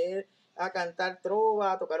 aprender a cantar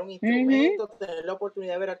trova, a tocar un Ujú. instrumento, tener la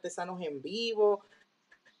oportunidad de ver artesanos en vivo,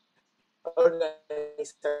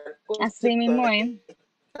 organizar Así conciertos. mismo es. Es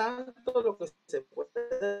tanto lo que se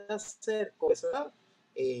puede hacer con eso.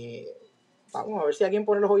 Eh, Vamos a ver si alguien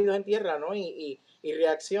pone los oídos en tierra, ¿no? Y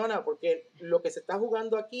reacciona, porque lo que se está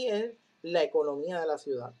jugando aquí es la economía de la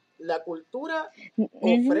ciudad. La cultura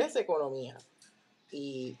Ujú. ofrece economía.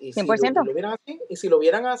 Y cien si por ciento lo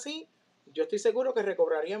vieran así, yo estoy seguro que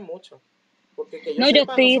recobrarían mucho. Porque que yo No, yo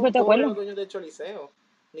sepa, no estoy son pues, de pobres acuerdo. los dueños del Choliseo,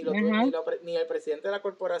 Ajá. ni el presidente de la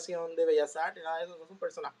Corporación de Bellas Artes, nada de eso, no son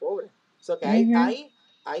personas pobres. O sea que Ujú.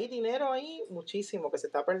 hay dinero ahí muchísimo que se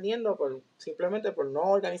está perdiendo simplemente por no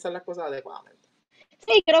organizar las cosas adecuadamente.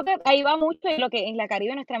 Sí, creo que ahí va mucho en lo que en la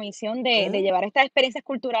Caribe, nuestra misión de ¿Mm? llevar estas experiencias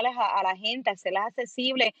culturales a la gente, hacerlas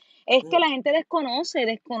accesibles, es que ¿Mm? la gente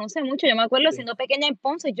desconoce mucho. Yo me acuerdo Sí. siendo pequeña en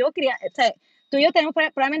Ponce, o sea, tú y yo tenemos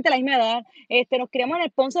probablemente la misma edad, nos criamos en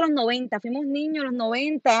el Ponce de los 90, fuimos niños en los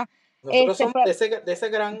 90, Nosotros este, somos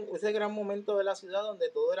pro- ese gran momento de la ciudad donde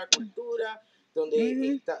todo era cultura, donde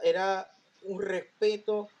ujú, era un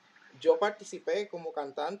respeto. Yo participé como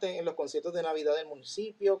cantante en los conciertos de Navidad del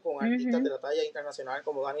municipio con artistas de ujú, la talla internacional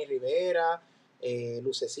como Dani Rivera,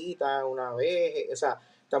 Lucecita una vez. O sea,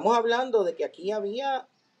 estamos hablando de que aquí había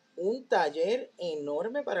un taller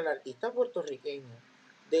enorme para el artista puertorriqueño,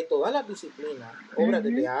 de todas las disciplinas, obras de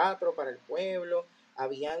ujú. teatro para el pueblo,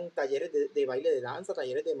 habían talleres de baile de danza,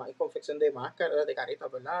 talleres de confección de máscaras, de caretas,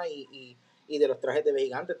 ¿verdad? Y de los trajes de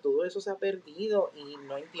gigantes, todo eso se ha perdido y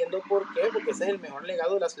no entiendo por qué, porque ese es el mejor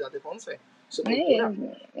legado de la ciudad de Ponce, su cultura.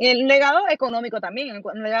 Y el legado económico también,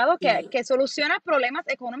 un legado Y que soluciona problemas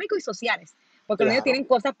económicos y sociales, porque los niños claro, tienen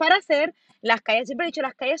cosas para hacer. Las calles, siempre he dicho,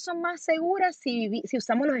 las calles son más seguras si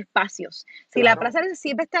usamos los espacios. Si la claro, plaza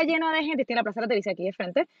siempre está llena de gente, tiene la plaza de la Delicia aquí de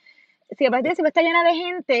frente, si la partida siempre está llena de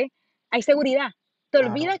gente, hay seguridad. Te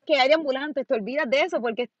claro. olvidas que hay ambulantes, te olvidas de eso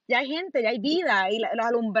porque ya hay gente, ya hay vida y los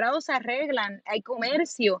alumbrados se arreglan, hay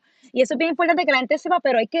comercio. Y eso es bien importante que la gente sepa,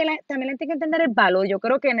 pero también la gente tiene que entender el valor. Yo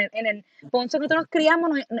creo que en el Ponce que nosotros nos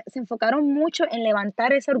criamos se enfocaron mucho en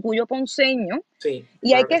levantar ese orgullo ponceño Sí,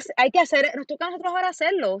 y claro que sí. hay que hacer, nos toca a nosotros ahora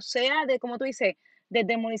hacerlo, sea de, como tú dices,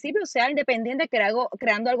 desde el municipio, sea independiente,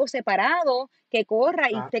 creando algo separado, que corra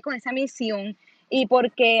y Ah, esté con esa misión. Y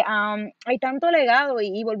porque hay tanto legado,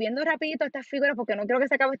 y volviendo rapidito a estas figuras, porque no creo que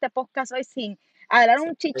se acabe este podcast hoy sin hablar sí,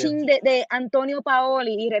 un chichín de Antonio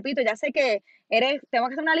Paoli. Y repito, ya sé que tengo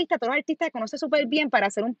que hacer una lista de todos los artistas que conoces súper bien para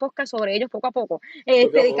hacer un podcast sobre ellos poco a poco. poco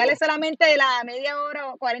a Dedicarle poco. solamente de la media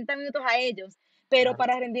hora o 40 minutos a ellos. Pero Claro.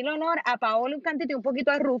 para rendirle honor a Paolo un cantito y un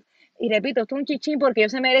poquito a Ruth, y repito, esto es un chichín porque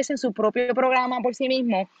ellos se merecen su propio programa por sí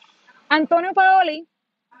mismos. Antonio Paoli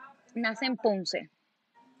nace en Ponce,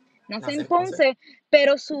 nace Nace en en Ponce. Ponce,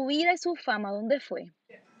 pero su vida y su fama, ¿dónde fue?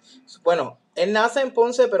 Bueno, él nace en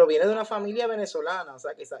Ponce, pero viene de una familia venezolana, o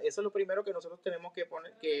sea que eso es lo primero que nosotros tenemos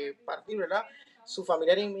que partir, ¿verdad? Su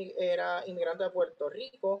familia era inmigrante de Puerto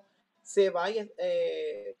Rico, se va y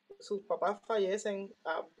sus papás fallecen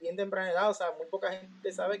a bien temprana edad, o sea, muy poca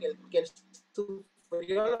gente sabe que él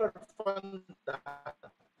sufrió la orfandad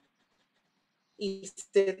y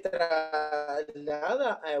se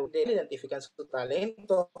traslada a Europa, identifican su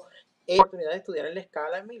talento, oportunidad de estudiar en la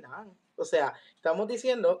Scala en Milán. O sea, estamos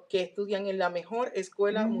diciendo que estudian en la mejor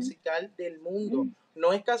escuela musical del mundo.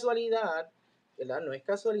 No es casualidad, ¿verdad? No es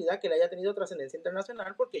casualidad que él haya tenido trascendencia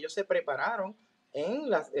internacional porque ellos se prepararon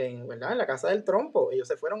 ¿verdad? En la Casa del Trompo. Ellos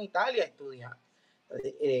se fueron a Italia a estudiar.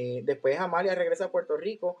 Después Amalia regresa a Puerto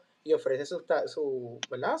Rico y ofrece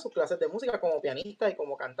 ¿verdad? Sus clases de música como pianista y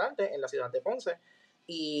como cantante en la ciudad de Ponce.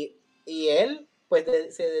 Y él pues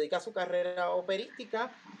se dedica a su carrera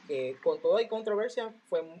operística, que con toda y controversia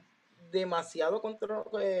fue demasiado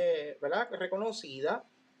 ¿verdad? Reconocida.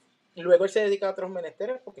 Luego él se dedica a otros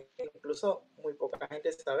menesteres, porque incluso muy poca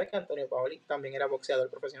gente sabe que Antonio Paoli también era boxeador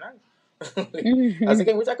profesional. Así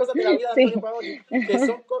que hay muchas cosas de la vida de Antonio Sí. Paoli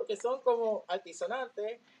que son como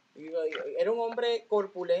altisonantes. Era un hombre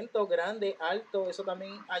corpulento, grande, alto. Eso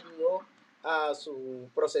también ayudó a su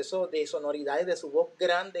proceso de sonoridad y de su voz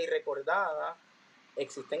grande y recordada.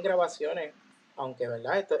 Existen grabaciones, aunque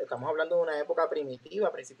verdad estamos hablando de una época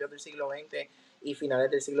primitiva, principios del siglo XX y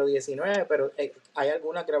finales del siglo XIX, pero hay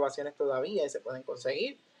algunas grabaciones todavía y se pueden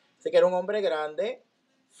conseguir. Así que era un hombre grande,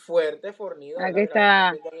 fuerte, fornido, Aquí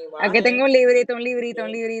 ¿verdad? Mira, estamos está. viendo una Aquí tengo imagen. un librito, un librito,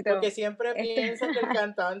 un librito. Porque siempre Este, piensan que el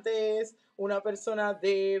cantante es una persona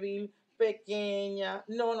débil, pequeña.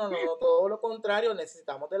 No, no, no, no, todo lo contrario.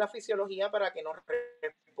 Necesitamos de la fisiología para que nos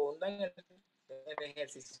responda en el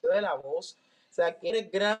ejercicio de la voz. O sea, que eres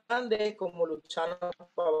grande como Luciano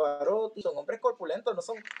Pavarotti, son hombres corpulentos, no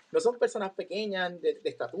son personas pequeñas de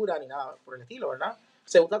estatura ni nada por el estilo, ¿verdad?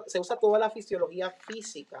 Se usa toda la fisiología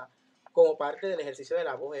física como parte del ejercicio de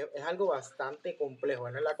la voz. Es algo bastante complejo,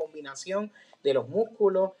 ¿no? La combinación de los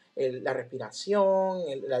músculos, la respiración,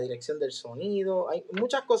 la dirección del sonido, hay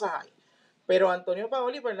muchas cosas ahí. Pero Antonio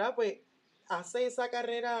Paoli, ¿verdad? Pues hace esa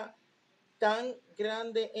carrera tan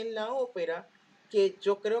grande en la ópera que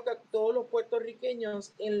yo creo que a todos los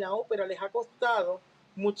puertorriqueños en la ópera les ha costado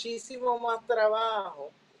muchísimo más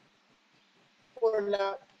trabajo por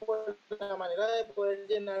la manera de poder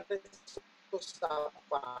llenar esos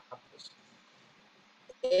zapatos.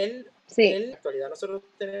 Él, sí. en la actualidad nosotros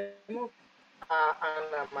tenemos a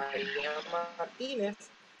Ana María Martínez,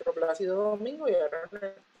 Plácido Domingo y ahora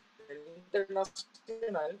en el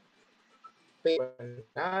internacional, pero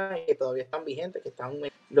que todavía están vigentes, que están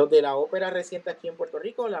los de la ópera reciente aquí en Puerto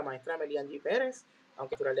Rico, la maestra Meliangi Pérez,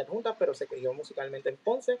 aunque es natural de Adjuntas, pero se crió musicalmente en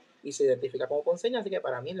Ponce y se identifica como ponceña, así que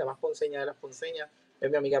para mí la más ponceña de las ponceñas es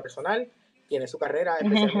mi amiga personal, tiene su carrera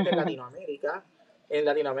especialmente en Latinoamérica. En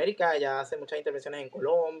Latinoamérica ella hace muchas intervenciones en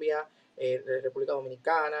Colombia, República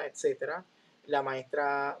Dominicana, etcétera. La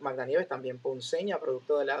maestra Magda Nieves, también ponceña,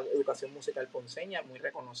 producto de la educación musical ponceña, muy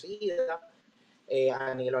reconocida.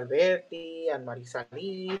 Anielo Alberti, Anne-Marie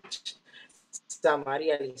Lich,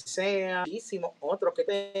 Samaria Licea, muchísimos otros que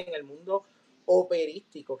estén en el mundo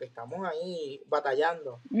operístico, que estamos ahí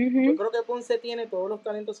batallando. Yo creo que Ponce tiene todos los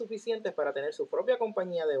talentos suficientes para tener su propia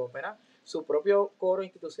compañía de ópera, su propio coro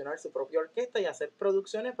institucional, su propia orquesta y hacer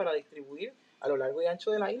producciones para distribuir a lo largo y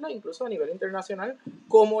ancho de la isla, incluso a nivel internacional,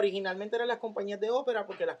 como originalmente eran las compañías de ópera,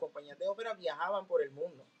 porque las compañías de ópera viajaban por el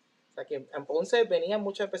mundo. O sea, que en Ponce venían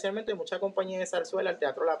especialmente mucha compañía de zarzuela al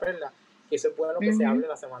Teatro La Perla, que eso es bueno que se hable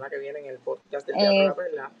la semana que viene en el podcast del Teatro La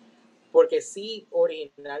Perla, porque sí,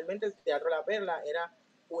 originalmente el Teatro La Perla era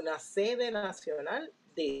una sede nacional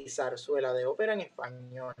de zarzuela, de ópera en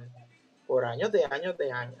español, por años de años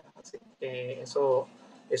de años. Así que eso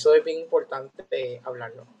es bien importante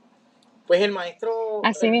hablarlo. Pues el maestro,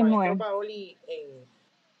 Así el mismo maestro es. Paoli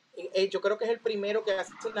yo creo que es el primero que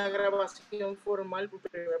hace una grabación formal, el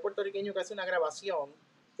primer puertorriqueño que hace una grabación,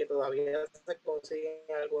 que todavía se consiguen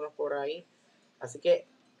algunos por ahí. Así que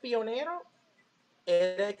pionero,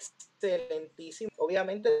 era excelentísimo.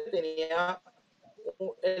 Obviamente tenía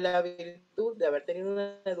la virtud de haber tenido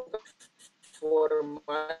una educación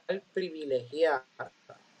formal privilegiada,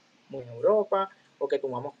 muy en Europa, o que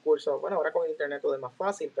tomamos cursos, bueno, ahora con internet todo es más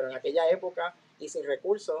fácil, pero en aquella época y sin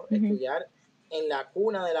recursos, estudiar en la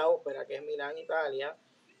cuna de la ópera, que es Milán, Italia,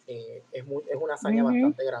 es una hazaña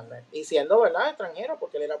bastante grande. Y siendo, ¿verdad?, extranjero,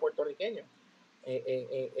 porque él era puertorriqueño,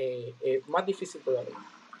 más difícil todavía.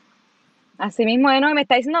 Así mismo es, ¿no? Y me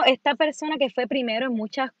está diciendo esta persona que fue primero en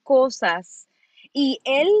muchas cosas y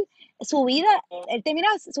él termina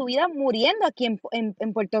su vida muriendo aquí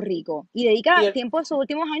en Puerto Rico y dedica Sí, él, tiempo de sus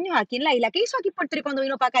últimos años aquí en la isla. ¿Qué hizo aquí en Puerto Rico cuando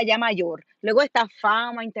vino para acá ya mayor? Luego esta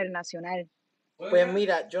fama internacional. pues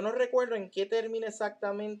mira, yo no recuerdo en qué término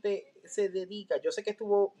exactamente se dedica. Yo sé que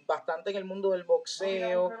estuvo bastante en el mundo del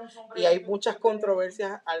boxeo y hay muchas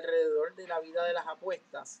controversias alrededor de la vida de las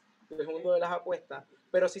apuestas, del mundo de las apuestas.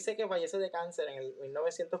 pero sí sé que fallece de cáncer en el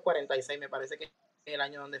 1946, me parece que es el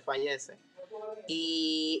año donde fallece.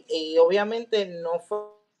 Y obviamente no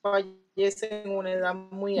fallece en una edad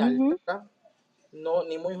muy Ujú, alta, no,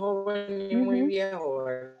 ni muy joven ni muy ujú. viejo,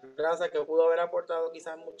 ¿verdad? O sea, que pudo haber aportado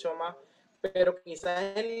quizás mucho más, pero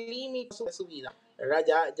quizás el límite de su vida, ¿verdad?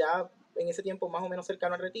 Ya en ese tiempo más o menos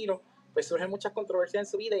cercano al retiro, pues surgen muchas controversias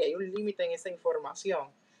en su vida y hay un límite en esa información,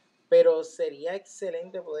 pero sería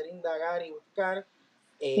excelente poder indagar y buscar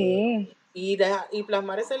eh, Sí. y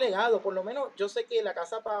plasmar ese legado. Por lo menos yo sé que la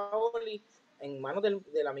Casa Paoli, en manos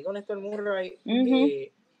del amigo Néstor Murray, Ujú,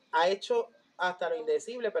 ha hecho hasta lo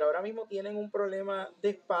indecible, pero ahora mismo tienen un problema de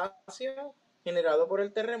espacio generado por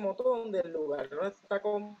el terremoto, donde el lugar no está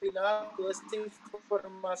compilado, toda esa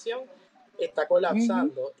información está ujú,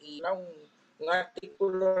 colapsando. Y un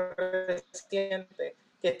artículo reciente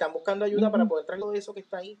que están buscando ayuda para ujú. poder traer todo eso que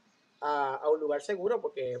está ahí a un lugar seguro,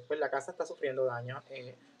 porque pues la casa está sufriendo daño.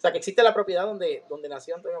 O sea, que existe la propiedad donde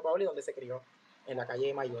nació Antonio Paoli y donde se crió, en la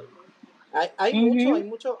calle Mayor. Ujú.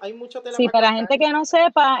 Hay mucho tela Sí, para para cortar. gente que no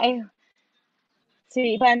sepa,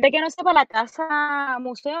 sí, para gente que no sepa, la casa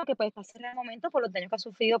museo, que pues está cerrada de momento por los daños que ha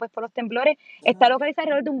sufrido pues por los temblores, está Uh-huh. localizada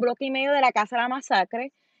alrededor de un bloque y medio de la Casa de la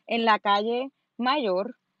Masacre, en la calle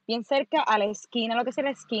Mayor, bien cerca a la esquina, lo que es la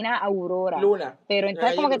esquina Aurora. Luna, Pero la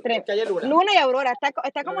está como que entre calle Luna. Luna y Aurora, está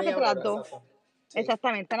como Luna que y entre las Aurora, dos. exacto. Sí.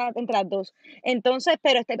 Exactamente, entre las dos. Entonces,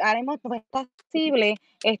 pero ahora mismo no está accesible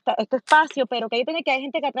este espacio, pero que que hay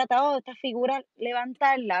gente que ha tratado de estas figuras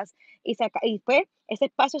levantarlas y pues ese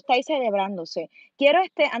espacio está ahí celebrándose. Quiero,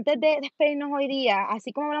 antes de despedirnos hoy día,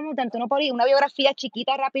 así como hablamos de Antonio Pauli, una biografía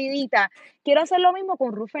chiquita, rapidita, quiero hacer lo mismo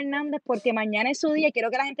con Ruth Fernández porque mañana es su día y quiero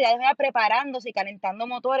que la gente ya vaya preparándose y calentando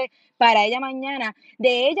motores para ella mañana.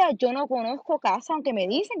 De ella yo no conozco casa, aunque me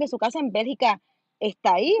dicen que su casa en Bélgica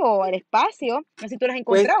está ahí o el espacio, no sé si tú lo has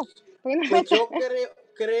Pues, encontrado. pues yo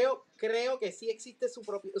creo que sí existe su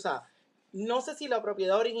propio, o sea, no sé si la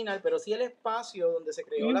propiedad original, pero sí el espacio donde se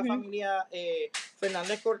creó la Ujú. familia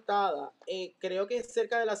Fernández Cortada, creo que es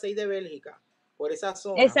cerca de la 6 de Bélgica, por esa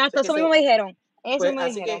zona. O sea Exacto, que eso mismo me dijeron, eso pues mismo me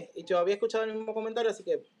así dijeron. que yo había escuchado el mismo comentario, así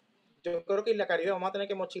que yo creo que en la Caribe vamos a tener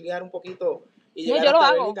que mochilear un poquito y No, llegar yo lo hasta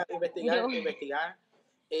hago. Bélgica a investigar, Yo, investigar.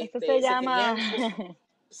 esto se Se cría llama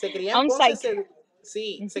se cría en Ponce, on-site.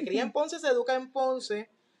 sí, se cría en Ponce, se educa en Ponce,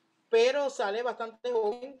 pero sale bastante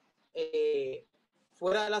joven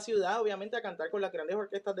fuera de la ciudad, obviamente, a cantar con las grandes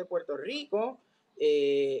orquestas de Puerto Rico.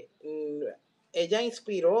 Eh, Ella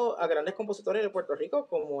inspiró a grandes compositores de Puerto Rico,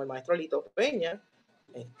 como el maestro Lito Peña,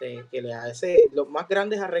 que le hace los más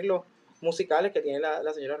grandes arreglos musicales que tiene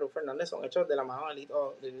la señora Ruth Fernández, son hechos de la mano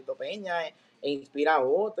de Lito Peña, inspira a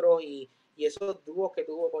otros, y esos dúos que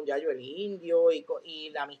tuvo con Yayo el Indio, y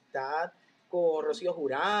la amistad con Rocío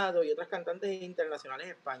Jurado y otras cantantes internacionales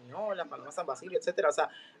españolas, Paloma San Basilio, etcétera. O sea,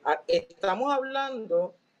 estamos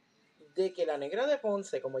hablando de que la Negra de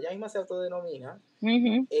Ponce, como ella misma se autodenomina,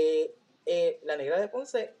 Ujú, eh, la Negra de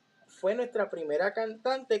Ponce fue nuestra primera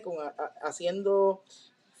cantante haciendo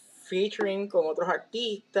featuring con otros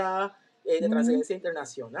artistas de ujú. trascendencia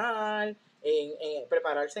internacional,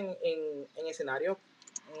 prepararse en escenarios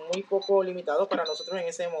muy poco limitados para nosotros en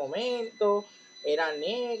ese momento. Era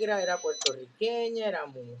negra, era puertorriqueña, era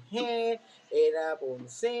mujer, era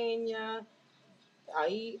ponceña.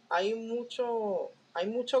 Hay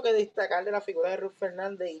mucho que destacar de la figura de Ruth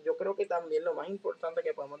Fernández, y yo creo que también lo más importante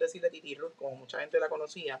que podemos decir de Titi Ruth, como mucha gente la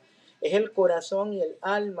conocía, es el corazón y el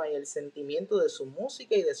alma y el sentimiento de su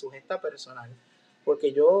música y de su gesta personal.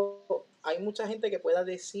 Porque hay mucha gente que pueda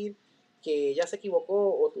decir que ella se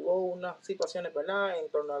equivocó o tuvo unas situaciones, ¿verdad?, en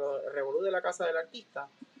torno al revolú de la casa del artista,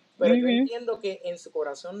 pero yo Ujú. entiendo que en su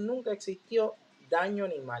corazón nunca existió daño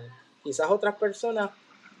ni mal. Quizás otras personas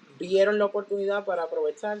vieron la oportunidad para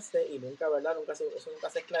aprovecharse y nunca, ¿verdad? Eso nunca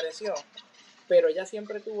se esclareció. Pero ella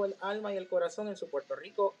siempre tuvo el alma y el corazón en su Puerto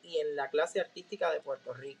Rico y en la clase artística de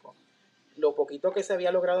Puerto Rico. Lo poquito que se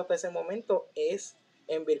había logrado hasta ese momento es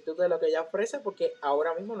en virtud de lo que ella ofrece, porque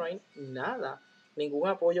ahora mismo no hay nada, ningún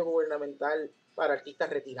apoyo gubernamental para artistas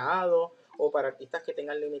retirados o para artistas que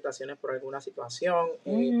tengan limitaciones por alguna situación.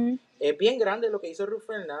 Ujú. Es bien grande lo que hizo Ruth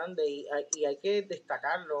Fernández y hay que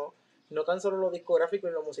destacarlo, no tan solo lo discográfico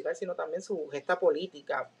y lo musical, sino también su gesta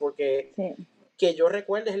política, porque Sí. que yo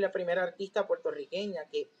recuerdo es la primera artista puertorriqueña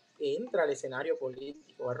que entra al escenario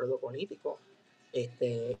político, al ruedo político,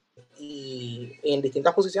 este, y en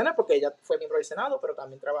distintas posiciones, porque ella fue miembro del Senado, pero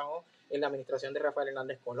también trabajó en la administración de Rafael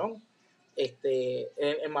Hernández Colón,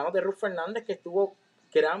 en manos de Ruth Fernández, que estuvo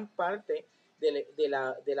gran parte de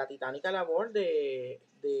la titánica labor de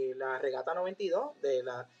la regata 92,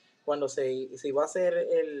 se iba a hacer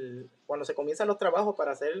cuando se comienzan los trabajos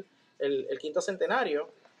para hacer el quinto centenario.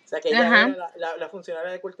 O sea que ella Ajá. era la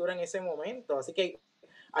funcionaria de cultura en ese momento. Así que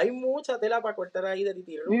hay mucha tela para cortar ahí de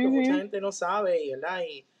Titi Ruth, que mucha Ujú. gente no sabe, ¿verdad?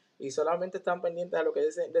 Y solamente están pendientes a lo que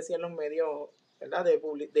decían los medios, ¿verdad?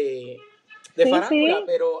 De Sí, farándula, sí.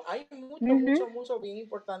 pero hay mucho, Ujú. mucho, mucho bien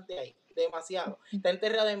importante ahí, demasiado. Está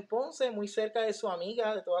enterrada en Ponce, muy cerca de su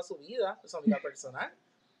amiga de toda su vida, de su amiga personal,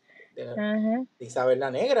 Ajá. de Isabel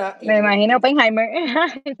la Negra, Me imagino Oppenheimer.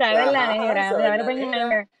 Isabel la ajá, Negra, Isabel Isabel la Negra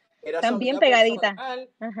Oppenheimer. era su También amiga pegadita. personal,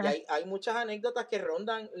 y Ajá. hay muchas anécdotas que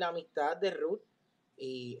rondan la amistad de Ruth,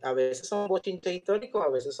 y a veces son bochinches históricos, a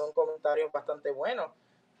veces son comentarios bastante buenos,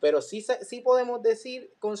 pero sí podemos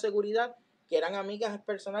decir con seguridad que eran amigas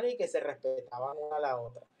personales y que se respetaban una a la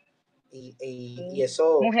otra. Y Sí.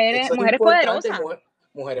 Mujeres, eso es mujeres importante, poderosas.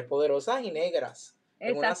 mujeres poderosas y negras,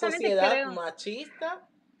 en una Exactamente, sociedad creo. machista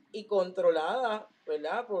y controlada,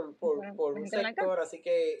 ¿verdad? Por La un gente blanca. sector. Así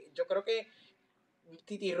que yo creo que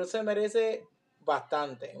Titi Ruth se merece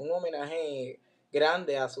bastante, un homenaje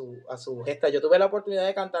grande a su gesta. Yo tuve la oportunidad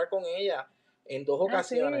de cantar con ella en dos Ah,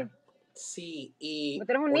 ocasiones. sí. Sí, y Tú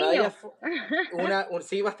eres un una de ellas niño. fue,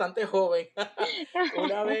 sí, bastante joven.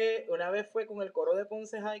 Una vez fue con el coro de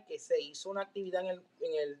Ponce High, que se hizo una actividad en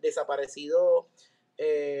el desaparecido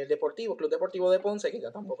deportivo, Club Deportivo de Ponce, que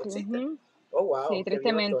ya tampoco existe. Ujú. Oh, Sí, wow, qué viejo estoy.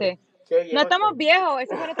 tristemente. Qué No viejo estamos estoy. viejos,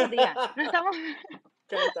 eso fue en estos días. No estamos.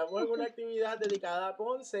 Cantamos en una actividad dedicada a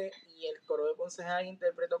Ponce y el coro de Ponce High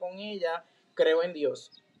interpretó con ella Creo en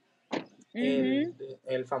Dios. Ujú,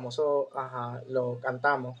 El famoso, ajá, lo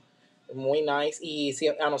cantamos. Muy nice. Y si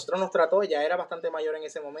a nosotros nos trató, ella era bastante mayor en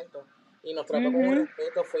ese momento. Y nos trató con un ujú.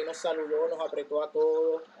 respeto, fue y nos saludó, nos apretó a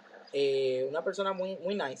todos. Una persona muy,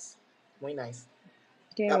 muy nice. Muy nice.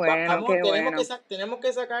 Qué bueno, Vamos, qué bueno. tenemos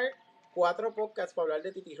que sacar 4 podcasts para hablar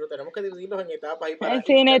de Titi Ru. Tenemos que dividirlos en etapas y para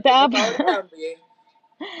Sí, invitarte a ti, etapa. Paoli, también.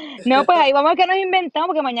 No, pues ahí vamos a ver qué nos inventamos,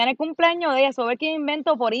 porque mañana es cumpleaños de ella, a ver qué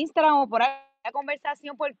invento por Instagram o por ahí la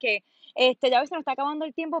conversación, porque ya a veces nos está acabando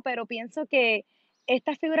el tiempo, pero pienso que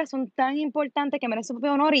estas figuras son tan importantes que merecen su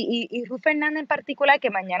propio honor, y Ruth Fernández en particular,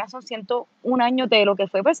 que mañana son 101 años de lo que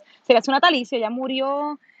fue, pues, se le hace un natalicio, ya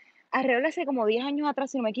murió alrededor de hace como 10 años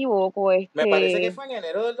atrás, si no me equivoco, Me parece que fue en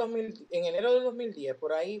enero del 2000, en enero del 2010,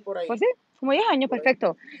 por ahí, por pues ahí, sí, como 10 años, por ahí.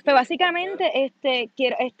 perfecto. Pues Sí, ya. básicamente,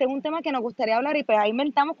 quiero, un tema que nos gustaría hablar, y pues ahí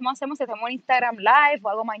inventamos cómo hacemos, si hacemos un Instagram Live o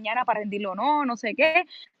algo mañana para rendirlo o no, no sé qué,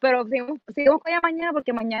 pero seguimos con ella mañana,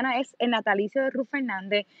 porque mañana es el natalicio de Ruth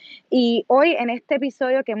Fernández, y hoy en este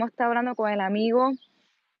episodio que hemos estado hablando con el amigo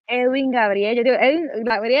Edwin Gabriel, yo digo Edwin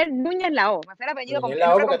Gabriel Núñez Lao, me fue el apellido, Núñez el la O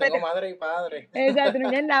nombre porque completo. tengo madre y padre. Exacto,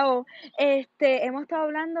 Núñez Lao. Hemos estado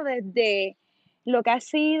hablando desde lo que ha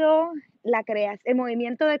sido el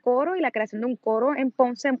movimiento de coro y la creación de un coro en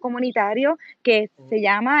Ponce comunitario que se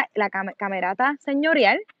llama la Camerata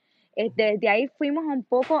Señorial. Desde ahí fuimos un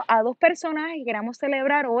poco a dos personajes que queremos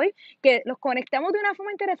celebrar hoy, que los conectamos de una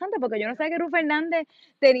forma interesante, porque yo no sabía que Ruth Fernández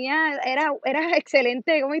era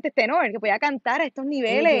excelente, como dices, tenor, que podía cantar a estos Ujú.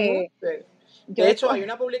 niveles. Yo De hecho, después, hay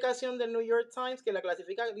una publicación del New York Times que la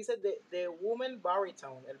clasifica, dice de Woman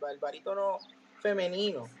Baritone, el barítono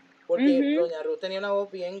femenino, porque ujú, Doña Ruth tenía una voz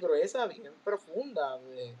bien gruesa, bien profunda,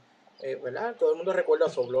 ¿verdad? Todo el mundo recuerda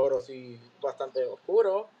su olor así bastante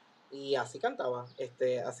oscuro y así cantaba.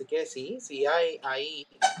 Así que sí, sí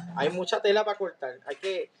hay mucha tela para cortar. Hay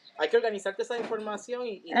que organizarte esa información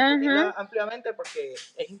y ajá. discutirla ampliamente porque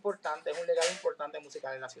es importante, es un legado importante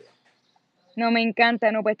musical en la ciudad. No, me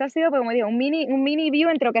encanta, no, pues esto ha sido, pues, como digo, un mini view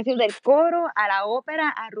entre lo que ha sido del coro a la ópera,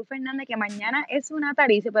 a Ruth Fernández, que mañana es su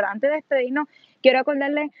natalicio, pero antes de despedirnos, quiero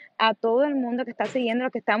acordarle a todo el mundo que está siguiendo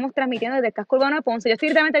lo que estamos transmitiendo desde el casco urbano de Ponce. Yo estoy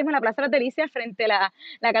directamente mismo en la Plaza de las Delicias, frente a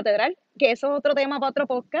la catedral, que eso es otro tema para otro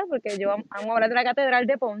podcast, porque yo amo hablar de la catedral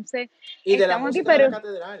de Ponce. Y de la Estamos aquí, música de la pero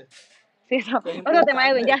catedral, sí, eso, que es otro tema,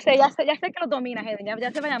 Edwin, importante. ya sé que lo dominas, Edwin,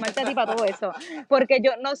 ya sé para llamarte a ti para todo eso, porque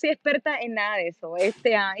yo no soy experta en nada de eso,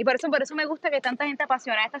 y por eso me gusta que tanta gente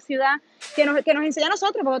apasionada de esta ciudad, que nos enseña a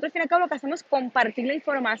nosotros, porque nosotros al fin y al cabo lo que hacemos es compartir la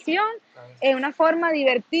información en una forma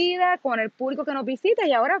divertida con el público que nos visita,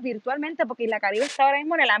 y ahora virtualmente, porque Isla Caribe está ahora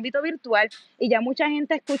mismo en el ámbito virtual, y ya mucha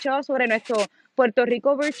gente ha escuchado sobre nuestro Puerto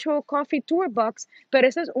Rico Virtual Coffee Tour Box, pero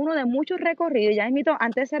eso es uno de muchos recorridos. Ya invito,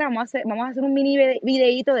 antes era, vamos a hacer un mini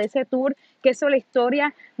videíto de ese tour, que es sobre la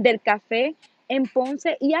historia del café en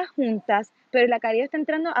Ponce y a Juntas, pero la Caribe está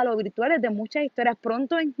entrando a lo virtual de muchas historias.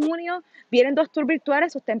 Pronto en junio vienen 2 tours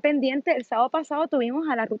virtuales, estén pendientes. El sábado pasado tuvimos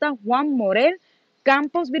a la ruta Juan Morel,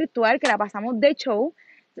 campus virtual, que la pasamos de show,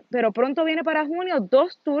 pero pronto viene para junio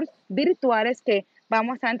 2 tours virtuales que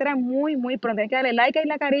vamos a entrar muy, muy pronto. Hay que darle like a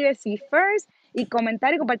Isla Caribe Sea First, y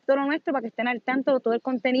comentar y compartir todo lo nuestro para que estén al tanto de todo el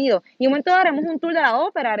contenido. Y un momento haremos un tour de la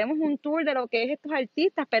ópera, haremos un tour de lo que es estos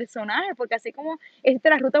artistas, personajes, porque así como existe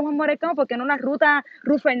la ruta Juan Morecano, ¿por qué no la ruta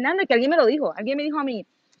Ruth Fernández? Que alguien me dijo a mí,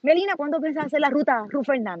 Melina, ¿cuándo piensas hacer la ruta Ruth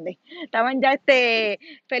Fernández? Estaban ya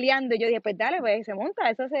peleando y yo dije, pues dale, pues se monta,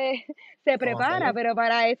 eso se prepara, pero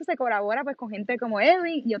para eso se colabora pues con gente como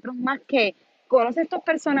Edwin y otros más que conocen estos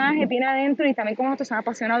personajes bien adentro y también como nosotros son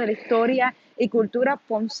apasionados de la historia y cultura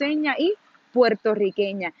ponceña y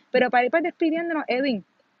puertorriqueña. Pero para ir pues despidiéndonos, Edwin,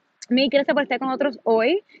 mil gracias por estar con nosotros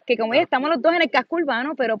hoy, que como ya estamos los dos en el casco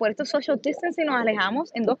urbano, pero por estos social distancing nos alejamos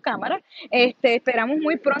en 2 cámaras. Esperamos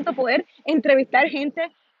muy pronto poder entrevistar gente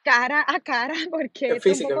cara a cara, porque esto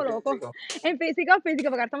es un poco loco. En físico, porque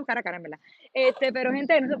ahora estamos cara a cara, en verdad. Pero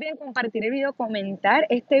gente, no se olviden compartir el video, comentar.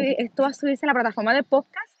 Esto va a subirse en la plataforma de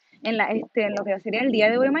podcast, en lo que sería el día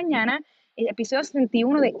de hoy y mañana, el episodio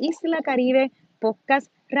 61 de Isla Caribe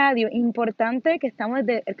Podcast Radio. Importante que estamos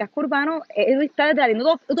desde el casco urbano, está desde la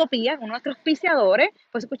tienda Utopía, uno de nuestros auspiciadores.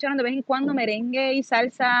 Pues escucharon de vez en cuando merengue y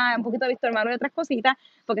salsa, un poquito de Víctor Manuel y otras cositas,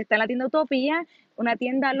 porque está en la tienda Utopía, una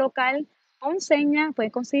tienda local ponceña. Pueden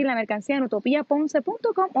conseguir la mercancía en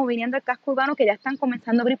utopiaponce.com o viniendo al casco urbano, que ya están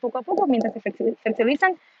comenzando a abrir poco a poco mientras se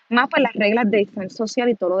flexibilizan más por las reglas de distancia social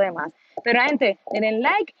y todo lo demás. Pero gente, denle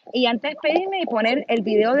like y antes de despedirme y poner el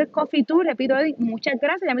video del Coffee Tour, repito, Edwin, muchas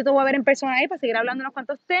gracias. Ya me voy a ver en persona ahí para seguir hablando unos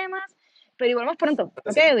cuantos temas, pero y volvemos pronto,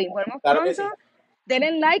 ¿ok, Edwin? Volvemos pronto.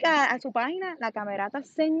 Denle like a su página, La Camerata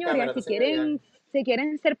Señorial. Si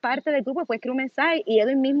quieren ser parte del grupo, pueden escribir un mensaje y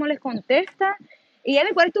Edwin mismo les contesta. Y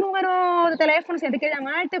Edwin, ¿cuál es tu número de teléfono si alguien quiere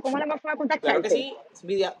llamarte? ¿Cómo es la más forma de contactarte? Claro que sí,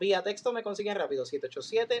 vía texto me consiguen rápido,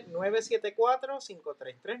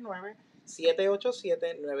 787-974-5339,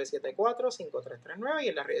 787-974-5339 y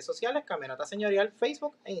en las redes sociales, Camerata Señorial,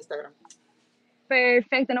 Facebook e Instagram.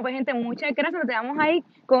 Perfecto, no pues gente, muchas gracias, nos quedamos ahí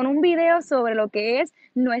con un video sobre lo que es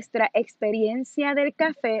nuestra experiencia del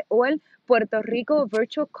café o el Puerto Rico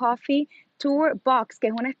Virtual Coffee Tour Box, que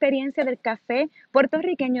es una experiencia del café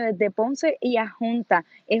puertorriqueño desde Ponce y Adjunta.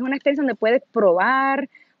 Es una experiencia donde puedes probar,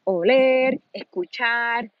 oler,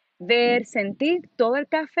 escuchar, ver, sentir todo el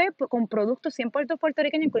café con productos 100%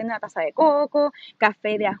 puertorriqueños, incluyendo la taza de coco,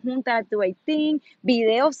 café de Adjunta 218,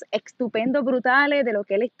 videos estupendos, brutales de lo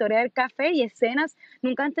que es la historia del café y escenas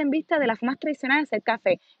nunca antes vistas de las formas tradicionales de hacer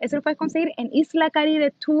café. Eso lo puedes conseguir en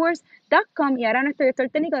islacaribetours.com y ahora nuestro director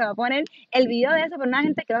técnico le va a poner el video de eso. Pero nada,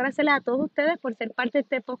 gente, quiero agradecerles a todos ustedes por ser parte de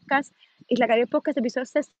este podcast, Isla Caribe Podcast, episodio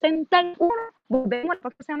 61. Volvemos la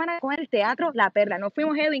próxima semana con el Teatro La Perla. Nos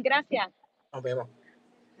fuimos, Edwin, gracias. Nos vemos.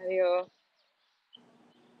 Adiós.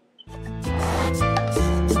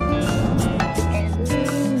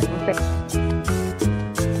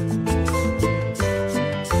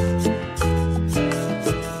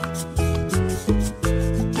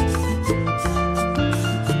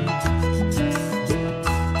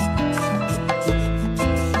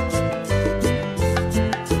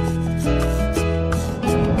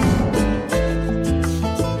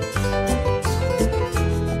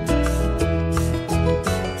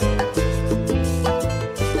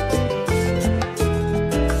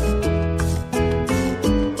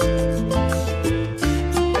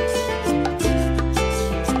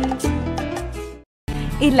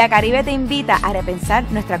 Isla Caribe te invita a repensar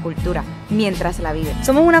nuestra cultura mientras la vive.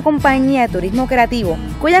 Somos una compañía de turismo creativo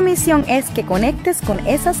cuya misión es que conectes con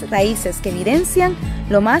esas raíces que evidencian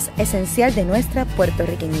lo más esencial de nuestra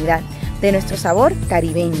puertorriqueñidad, de nuestro sabor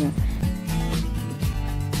caribeño.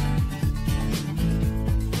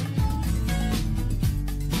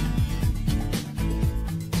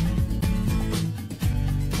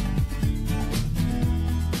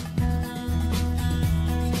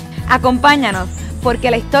 Acompáñanos,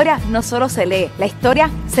 porque la historia no solo se lee, la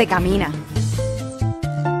historia se camina.